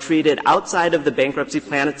are treated outside of the bankruptcy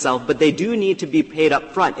plan itself, but they do need to be paid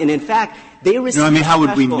up front. And in fact, they receive how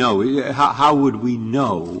would we know? How would we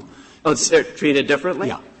know? Oh, they're treated differently?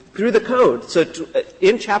 Yeah. Through the code. So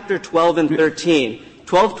in Chapter 12 and 13,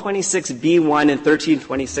 1226B1 and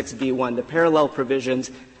 1326B1, the parallel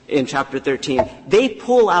provisions in Chapter 13, they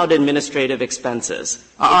pull out administrative expenses.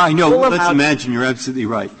 I know. Let's imagine you're absolutely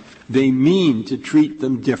right. They mean to treat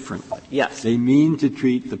them differently. Yes. They mean to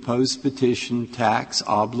treat the post-petition tax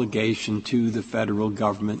obligation to the federal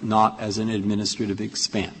government not as an administrative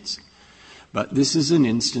expense. But this is an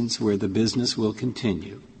instance where the business will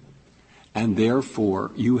continue. And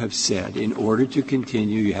therefore, you have said, in order to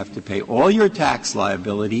continue, you have to pay all your tax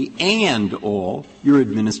liability and all your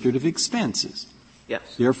administrative expenses.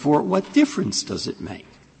 Yes. Therefore, what difference does it make,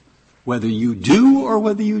 whether you do or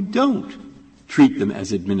whether you don't treat them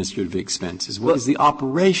as administrative expenses? What is the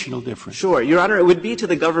operational difference? Sure. Your Honor, it would be to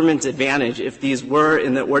the government's advantage if these were,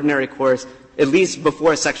 in the ordinary course, at least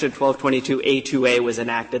before Section 1222A2A was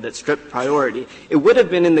enacted that stripped priority. It would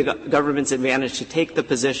have been in the government's advantage to take the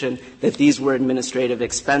position that these were administrative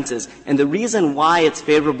expenses. And the reason why it's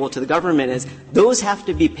favorable to the government is those have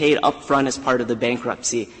to be paid up front as part of the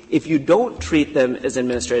bankruptcy. If you don't treat them as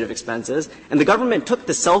administrative expenses, and the government took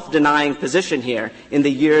the self-denying position here in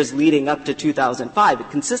the years leading up to 2005,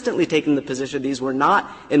 it consistently taken the position these were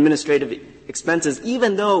not administrative expenses,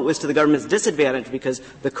 even though it was to the government's disadvantage because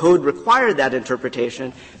the code required that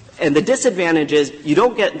interpretation. And the disadvantage is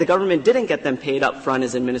the government didn't get them paid up front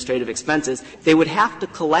as administrative expenses. They would have to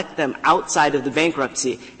collect them outside of the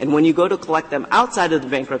bankruptcy. And when you go to collect them outside of the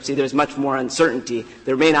bankruptcy, there's much more uncertainty.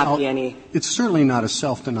 There may not be any. It's certainly not a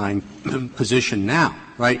self-denying position now,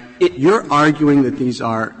 right? You're arguing that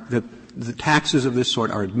that the taxes of this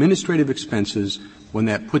sort are administrative expenses when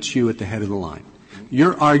that puts you at the head of the line.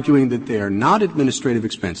 You're arguing that they are not administrative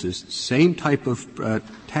expenses, same type of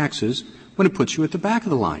taxes, when it puts you at the back of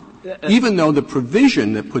the line, even though the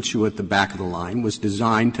provision that puts you at the back of the line was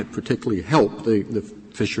designed to particularly help the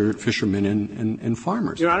fishermen and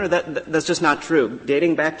farmers. Your Honor, that's just not true.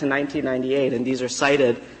 Dating back to 1998, and these are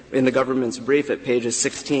cited in the government's brief at pages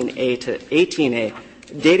 16A to 18A,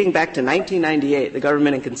 dating back to 1998, the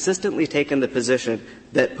government had consistently taken the position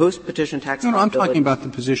that post-petition tax No, I'm talking about the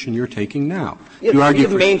position you're taking now. You argue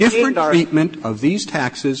for different treatment of these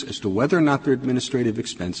taxes as to whether or not they're administrative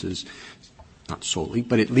expenses, not solely,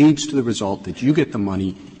 but it leads to the result that you get the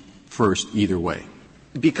money first either way.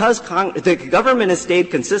 Because the government has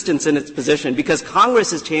stayed consistent in its position, because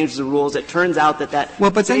Congress has changed the rules, it turns out that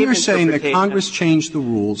Well, but then you're saying that Congress changed the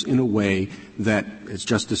rules in a way that, as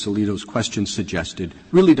Justice Alito's question suggested,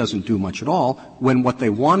 really doesn't do much at all, when what they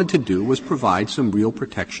wanted to do was provide some real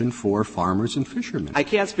protection for farmers and fishermen. I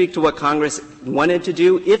can't speak to what Congress wanted to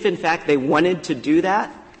do. If, in fact, they wanted to do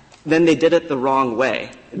that, then they did it the wrong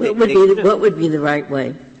way. What would be the right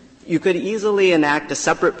way? You could easily enact a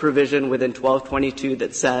separate provision within 1222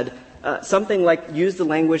 that said something like — use the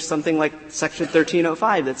language something like Section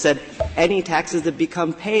 1305 that said any taxes that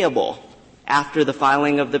become payable after the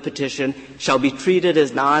filing of the petition shall be treated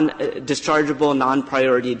as dischargeable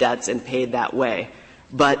non-priority debts and paid that way.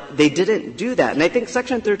 But they didn't do that. And I think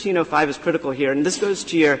Section 1305 is critical here. And this goes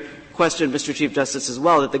to your question, Mr. Chief Justice, as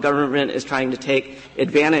well, that the government is trying to take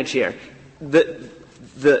advantage here.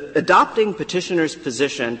 The adopting petitioner's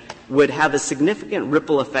position would have a significant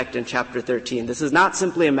ripple effect in Chapter 13. This is not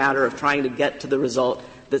simply a matter of trying to get to the result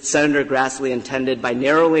that Senator Grassley intended by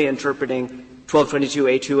narrowly interpreting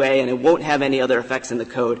 1222A2A, and it won't have any other effects in the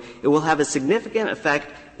code. It will have a significant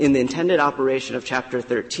effect in the intended operation of Chapter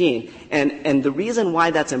 13. And the reason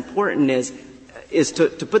why that's important is to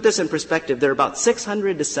put this in perspective, there are about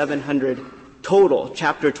 600 to 700 total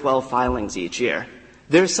Chapter 12 filings each year.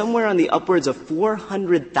 There's somewhere on the upwards of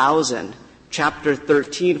 400,000 Chapter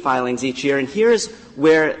 13 filings each year. And here's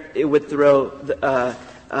where it would throw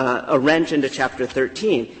a wrench into Chapter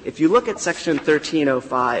 13. If you look at Section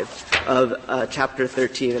 1305 of Chapter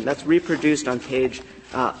 13, and that's reproduced on page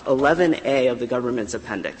 11A of the government's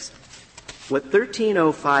appendix, what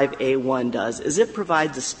 1305A1 does is it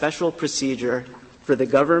provides a special procedure for the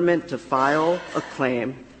government to file a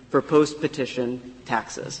claim for post-petition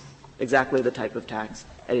taxes, exactly the type of tax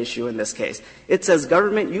at issue in this case. It says,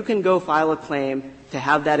 government, you can go file a claim to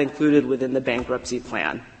have that included within the bankruptcy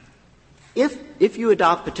plan. If you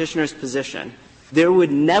adopt petitioner's position, there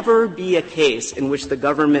would never be a case in which the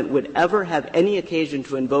government would ever have any occasion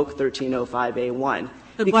to invoke 1305A1.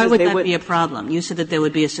 But why would that be a problem? You said that there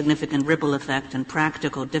would be a significant ripple effect and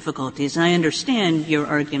practical difficulties. And I understand your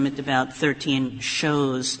argument about 13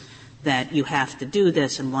 shows that you have to do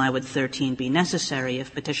this, and why would 13 be necessary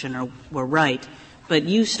if petitioner were right. But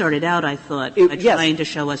you started out, I thought, by trying to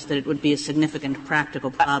show us that it would be a significant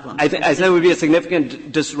practical problem. I said it would be a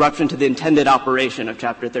significant disruption to the intended operation of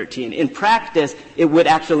Chapter 13. In practice, it would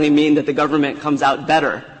actually mean that the government comes out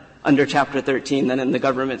better under Chapter 13 than in the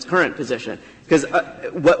government's current position. Because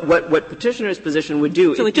what petitioner's position would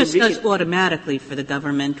do — So it just does automatically for the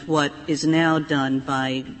government what is now done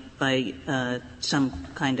by some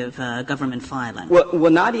kind of government filing.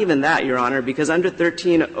 Well, not even that, Your Honor, because under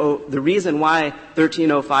the reason why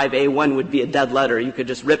 1305A1 would be a dead letter, you could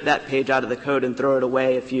just rip that page out of the code and throw it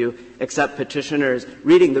away if you accept petitioner's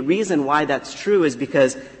reading. The reason why that's true is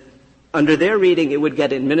because under their reading, it would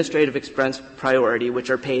get administrative expense priority, which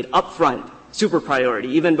are paid up front, super priority,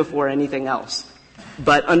 even before anything else.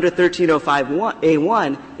 But under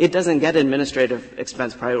 1305A1, it doesn't get administrative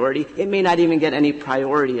expense priority. It may not even get any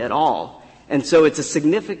priority at all. And so it's a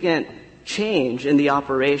significant change in the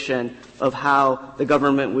operation of how the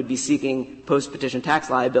government would be seeking post-petition tax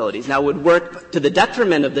liabilities. Now, it would work to the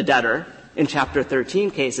detriment of the debtor in Chapter 13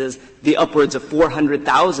 cases, the upwards of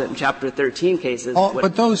 400,000 Chapter 13 cases.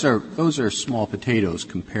 But those are small potatoes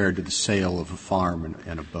compared to the sale of a farm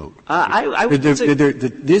and a boat. I would say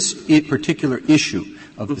this particular issue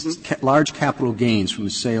of the large capital gains from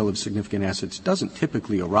the sale of significant assets doesn't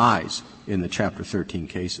typically arise in the Chapter 13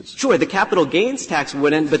 cases. Sure, the capital gains tax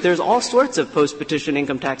wouldn't, but there's all sorts of post-petition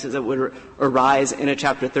income taxes that would arise in a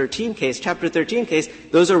Chapter 13 case. Chapter 13 case,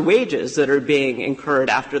 those are wages that are being incurred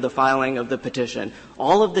after the filing of the petition.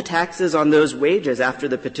 All of the taxes on those wages after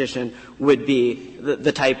the petition would be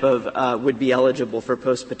the type of would be eligible for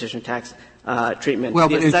post-petition tax treatment. Well,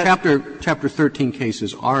 but in Chapter 13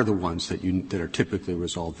 cases are the ones that are typically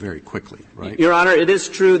resolved very quickly, right? Your Honor, it is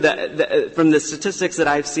true that from the statistics that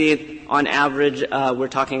I've seen, on average, we're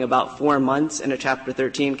talking about 4 months in a Chapter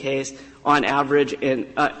 13 case. On average, in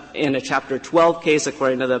a Chapter 12 case,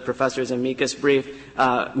 according to the professor's amicus brief,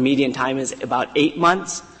 median time is about 8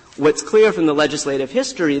 months. What's clear from the legislative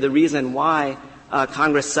history, the reason why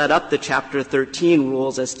Congress set up the Chapter 13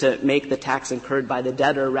 rules as to make the tax incurred by the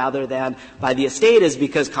debtor rather than by the estate is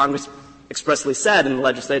because Congress expressly said in the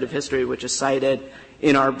legislative history, which is cited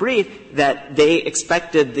in our brief, that they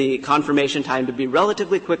expected the confirmation time to be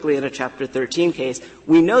relatively quickly in a Chapter 13 case.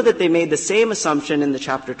 We know that they made the same assumption in the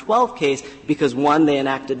Chapter 12 case because, one, they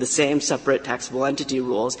enacted the same separate taxable entity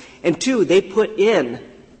rules, and two, they put in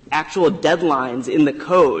actual deadlines in the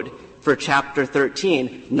code for Chapter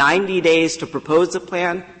 13, 90 days to propose the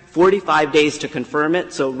plan, 45 days to confirm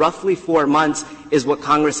it, so roughly 4 months is what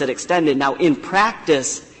Congress had extended. Now, in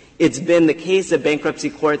practice, it's been the case that bankruptcy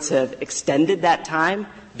courts have extended that time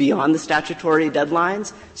beyond the statutory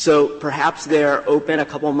deadlines, so perhaps they're open a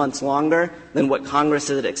couple months longer than what Congress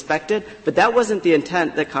had expected, but that wasn't the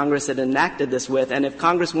intent that Congress had enacted this with, and if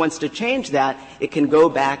Congress wants to change that, it can go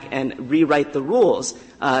back and rewrite the rules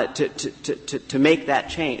to make that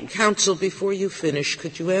change. Counsel, before you finish,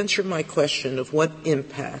 could you answer my question of what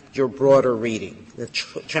impact your broader reading, that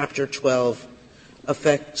Chapter 12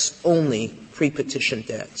 affects only pre-petition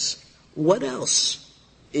debts? What else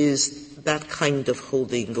is that kind of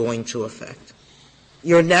holding going to affect?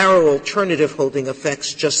 Your narrow alternative holding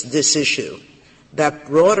affects just this issue. That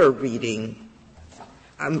broader reading,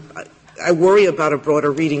 I worry about a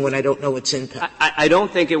broader reading when I don't know its impact. I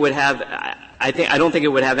don't think it would have. I don't think it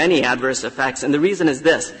would have any adverse effects, and the reason is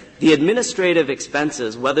this: the administrative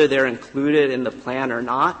expenses, whether they're included in the plan or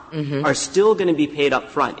not, are still going to be paid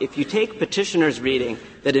up front. If you take petitioner's reading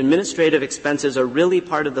that administrative expenses are really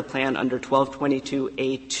part of the plan under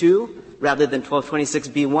 1222A2 rather than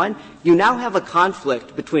 1226B1, you now have a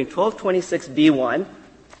conflict between 1226B1,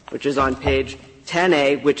 which is on page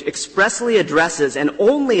 10A, which expressly addresses and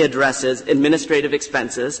only addresses administrative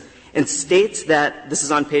expenses, and states that, this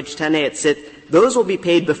is on page 10A, it says those will be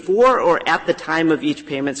paid before or at the time of each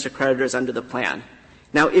payments to creditors under the plan.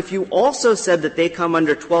 Now, if you also said that they come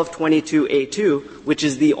under 1222A2, which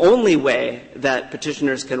is the only way that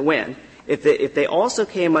petitioners can win, if they also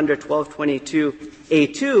came under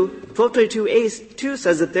 1222A2, 1222A2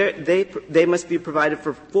 says that they must be provided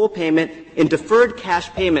for full payment in deferred cash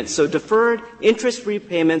payments, so deferred interest-free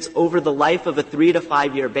payments over the life of a 3 to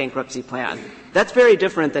 5 year bankruptcy plan. That's very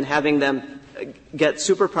different than having them get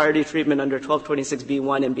super priority treatment under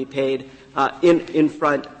 1226B1 and be paid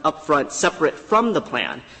upfront, separate from the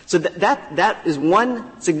plan. So that is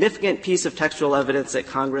one significant piece of textual evidence that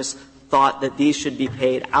Congress thought that these should be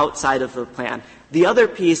paid outside of the plan. The other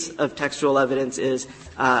piece of textual evidence is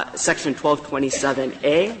Section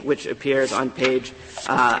 1227A, which appears on page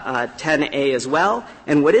 10A as well.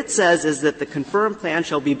 And what it says is that the confirmed plan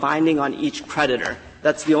shall be binding on each creditor.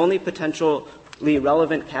 That's the only potentially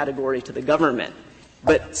relevant category to the government.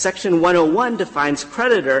 But Section 101 defines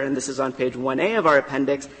creditor, and this is on page 1A of our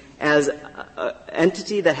appendix, as an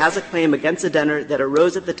entity that has a claim against a debtor that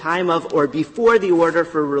arose at the time of or before the order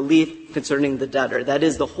for relief concerning the debtor. That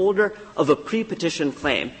is, the holder of a pre-petition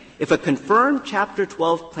claim. If a confirmed Chapter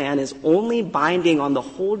 12 plan is only binding on the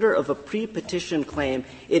holder of a pre-petition claim,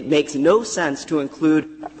 it makes no sense to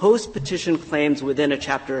include post-petition claims within a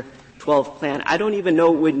Chapter 12 plan. I don't even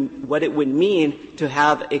know what it would mean to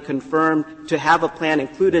have a plan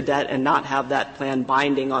include a debt and not have that plan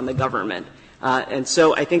binding on the government. And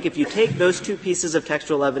so I think if you take those two pieces of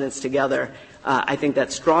textual evidence together, I think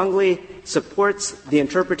that strongly supports the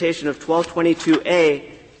interpretation of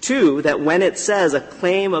 1222A2 that when it says a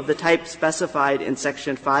claim of the type specified in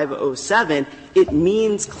Section 507, it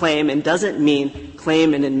means claim and doesn't mean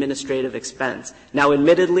claim an administrative expense. Now,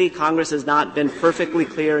 admittedly, Congress has not been perfectly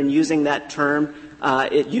clear in using that term.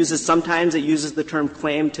 Sometimes it uses the term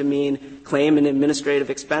claim to mean claim an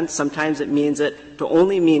administrative expense. Sometimes it means it to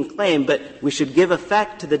only mean claim, but we should give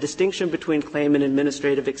effect to the distinction between claim and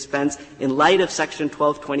administrative expense in light of Section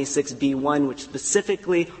 1226B1, which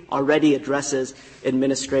specifically already addresses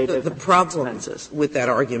administrative expenses. The problem with that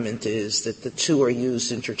argument is that the two are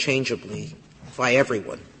used interchangeably by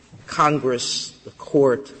everyone. Congress, the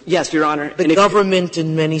court. Yes, Your Honor. The government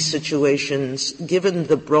in many situations, given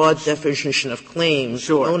the broad definition of claims,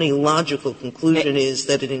 the only logical conclusion is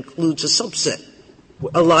that it includes a subset,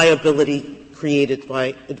 a liability created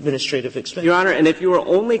by administrative expense. Your Honor, and if you were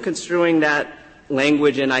only construing that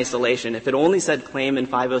language in isolation, if it only said claim in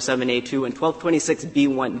 507A2 and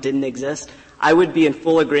 1226B1 didn't exist, I would be in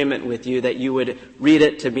full agreement with you that you would read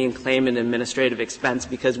it to mean claim an administrative expense,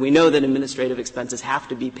 because we know that administrative expenses have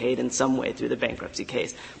to be paid in some way through the bankruptcy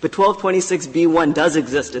case. But 1226B1 does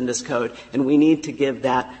exist in this code, and we need to give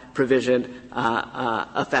that provision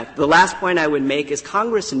effect. The last point I would make is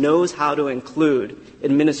Congress knows how to include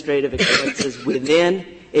administrative expenses within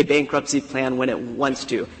a bankruptcy plan when it wants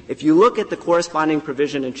to. If you look at the corresponding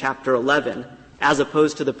provision in Chapter 11, as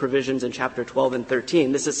opposed to the provisions in Chapter 12 and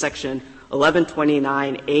 13, this is Section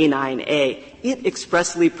 1129A9A, it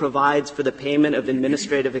expressly provides for the payment of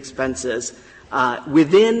administrative expenses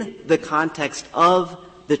within the context of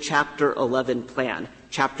the Chapter 11 plan.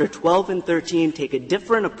 Chapter 12 and 13 take a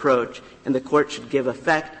different approach, and the Court should give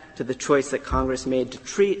effect to the choice that Congress made to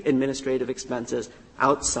treat administrative expenses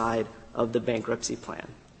outside of the bankruptcy plan.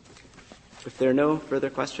 If there are no further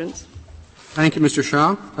questions. Thank you, Mr.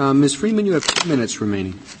 Shah. Ms. Freeman, you have 2 minutes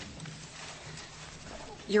remaining.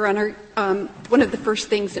 Your Honor, one of the first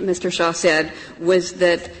things that Mr. Shah said was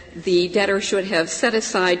that the debtor should have set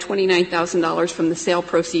aside $29,000 from the sale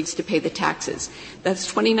proceeds to pay the taxes.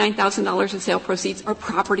 That's $29,000 of sale proceeds are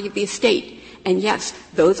property of the estate. And yes,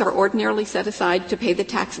 those are ordinarily set aside to pay the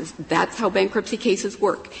taxes. That's how bankruptcy cases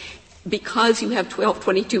work. Because you have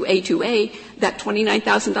 1222A2A, that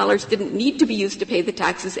 $29,000 didn't need to be used to pay the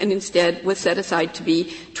taxes and instead was set aside to be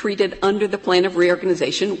treated under the plan of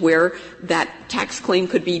reorganization, where that tax claim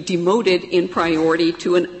could be demoted in priority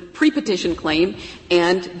to a pre-petition claim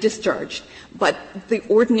and discharged. But the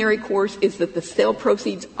ordinary course is that the sale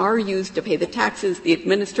proceeds are used to pay the taxes, the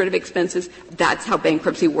administrative expenses. That's how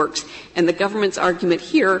bankruptcy works. And the government's argument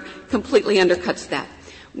here completely undercuts that.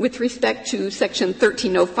 With respect to Section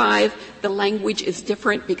 1305, the language is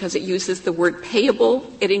different because it uses the word payable.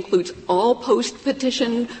 It includes all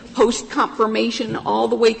post-petition, post-confirmation, all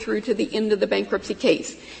the way through to the end of the bankruptcy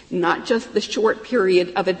case, not just the short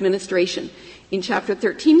period of administration. In Chapter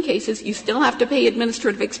 13 cases, you still have to pay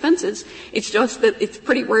administrative expenses. It's just that it's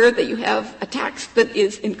pretty rare that you have a tax that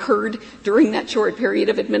is incurred during that short period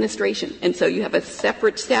of administration. And so you have a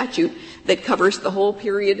separate statute that covers the whole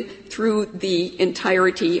period through the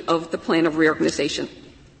entirety of the plan of reorganization.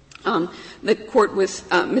 The Court was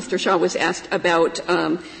Mr. Shaw was asked about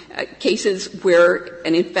cases where,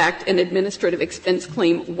 and in fact, an administrative expense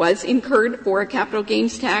claim was incurred for a capital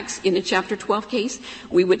gains tax in a Chapter 12 case.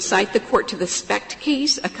 We would cite the Court to the Specht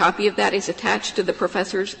case. A copy of that is attached to the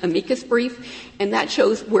professor's amicus brief, and that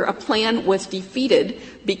shows where a plan was defeated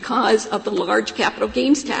because of the large capital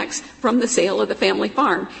gains tax from the sale of the family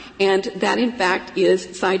farm. And that, in fact,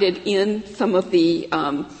 is cited in some of the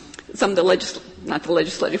not the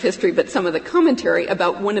legislative history, but some of the commentary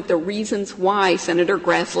about one of the reasons why Senator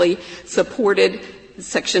Grassley supported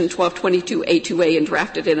Section 1222A2A and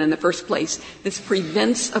drafted it in the first place. This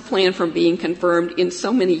prevents a plan from being confirmed. In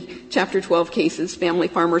so many Chapter 12 cases, family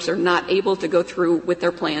farmers are not able to go through with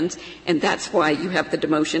their plans, and that's why you have the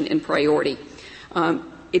demotion in priority.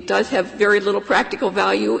 It does have very little practical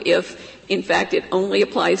value if, in fact, it only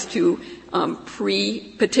applies to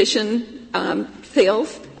pre-petition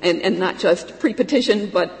sales, and not just pre-petition,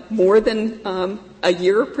 but more than a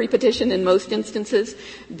year pre-petition in most instances.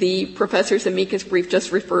 The professor's amicus brief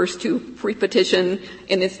just refers to pre-petition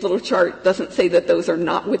in its little chart, doesn't say that those are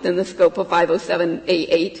not within the scope of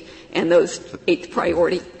 507A8 and those eighth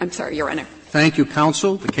priority. I'm sorry, Your Honor. Thank you,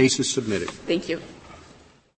 counsel. The case is submitted. Thank you.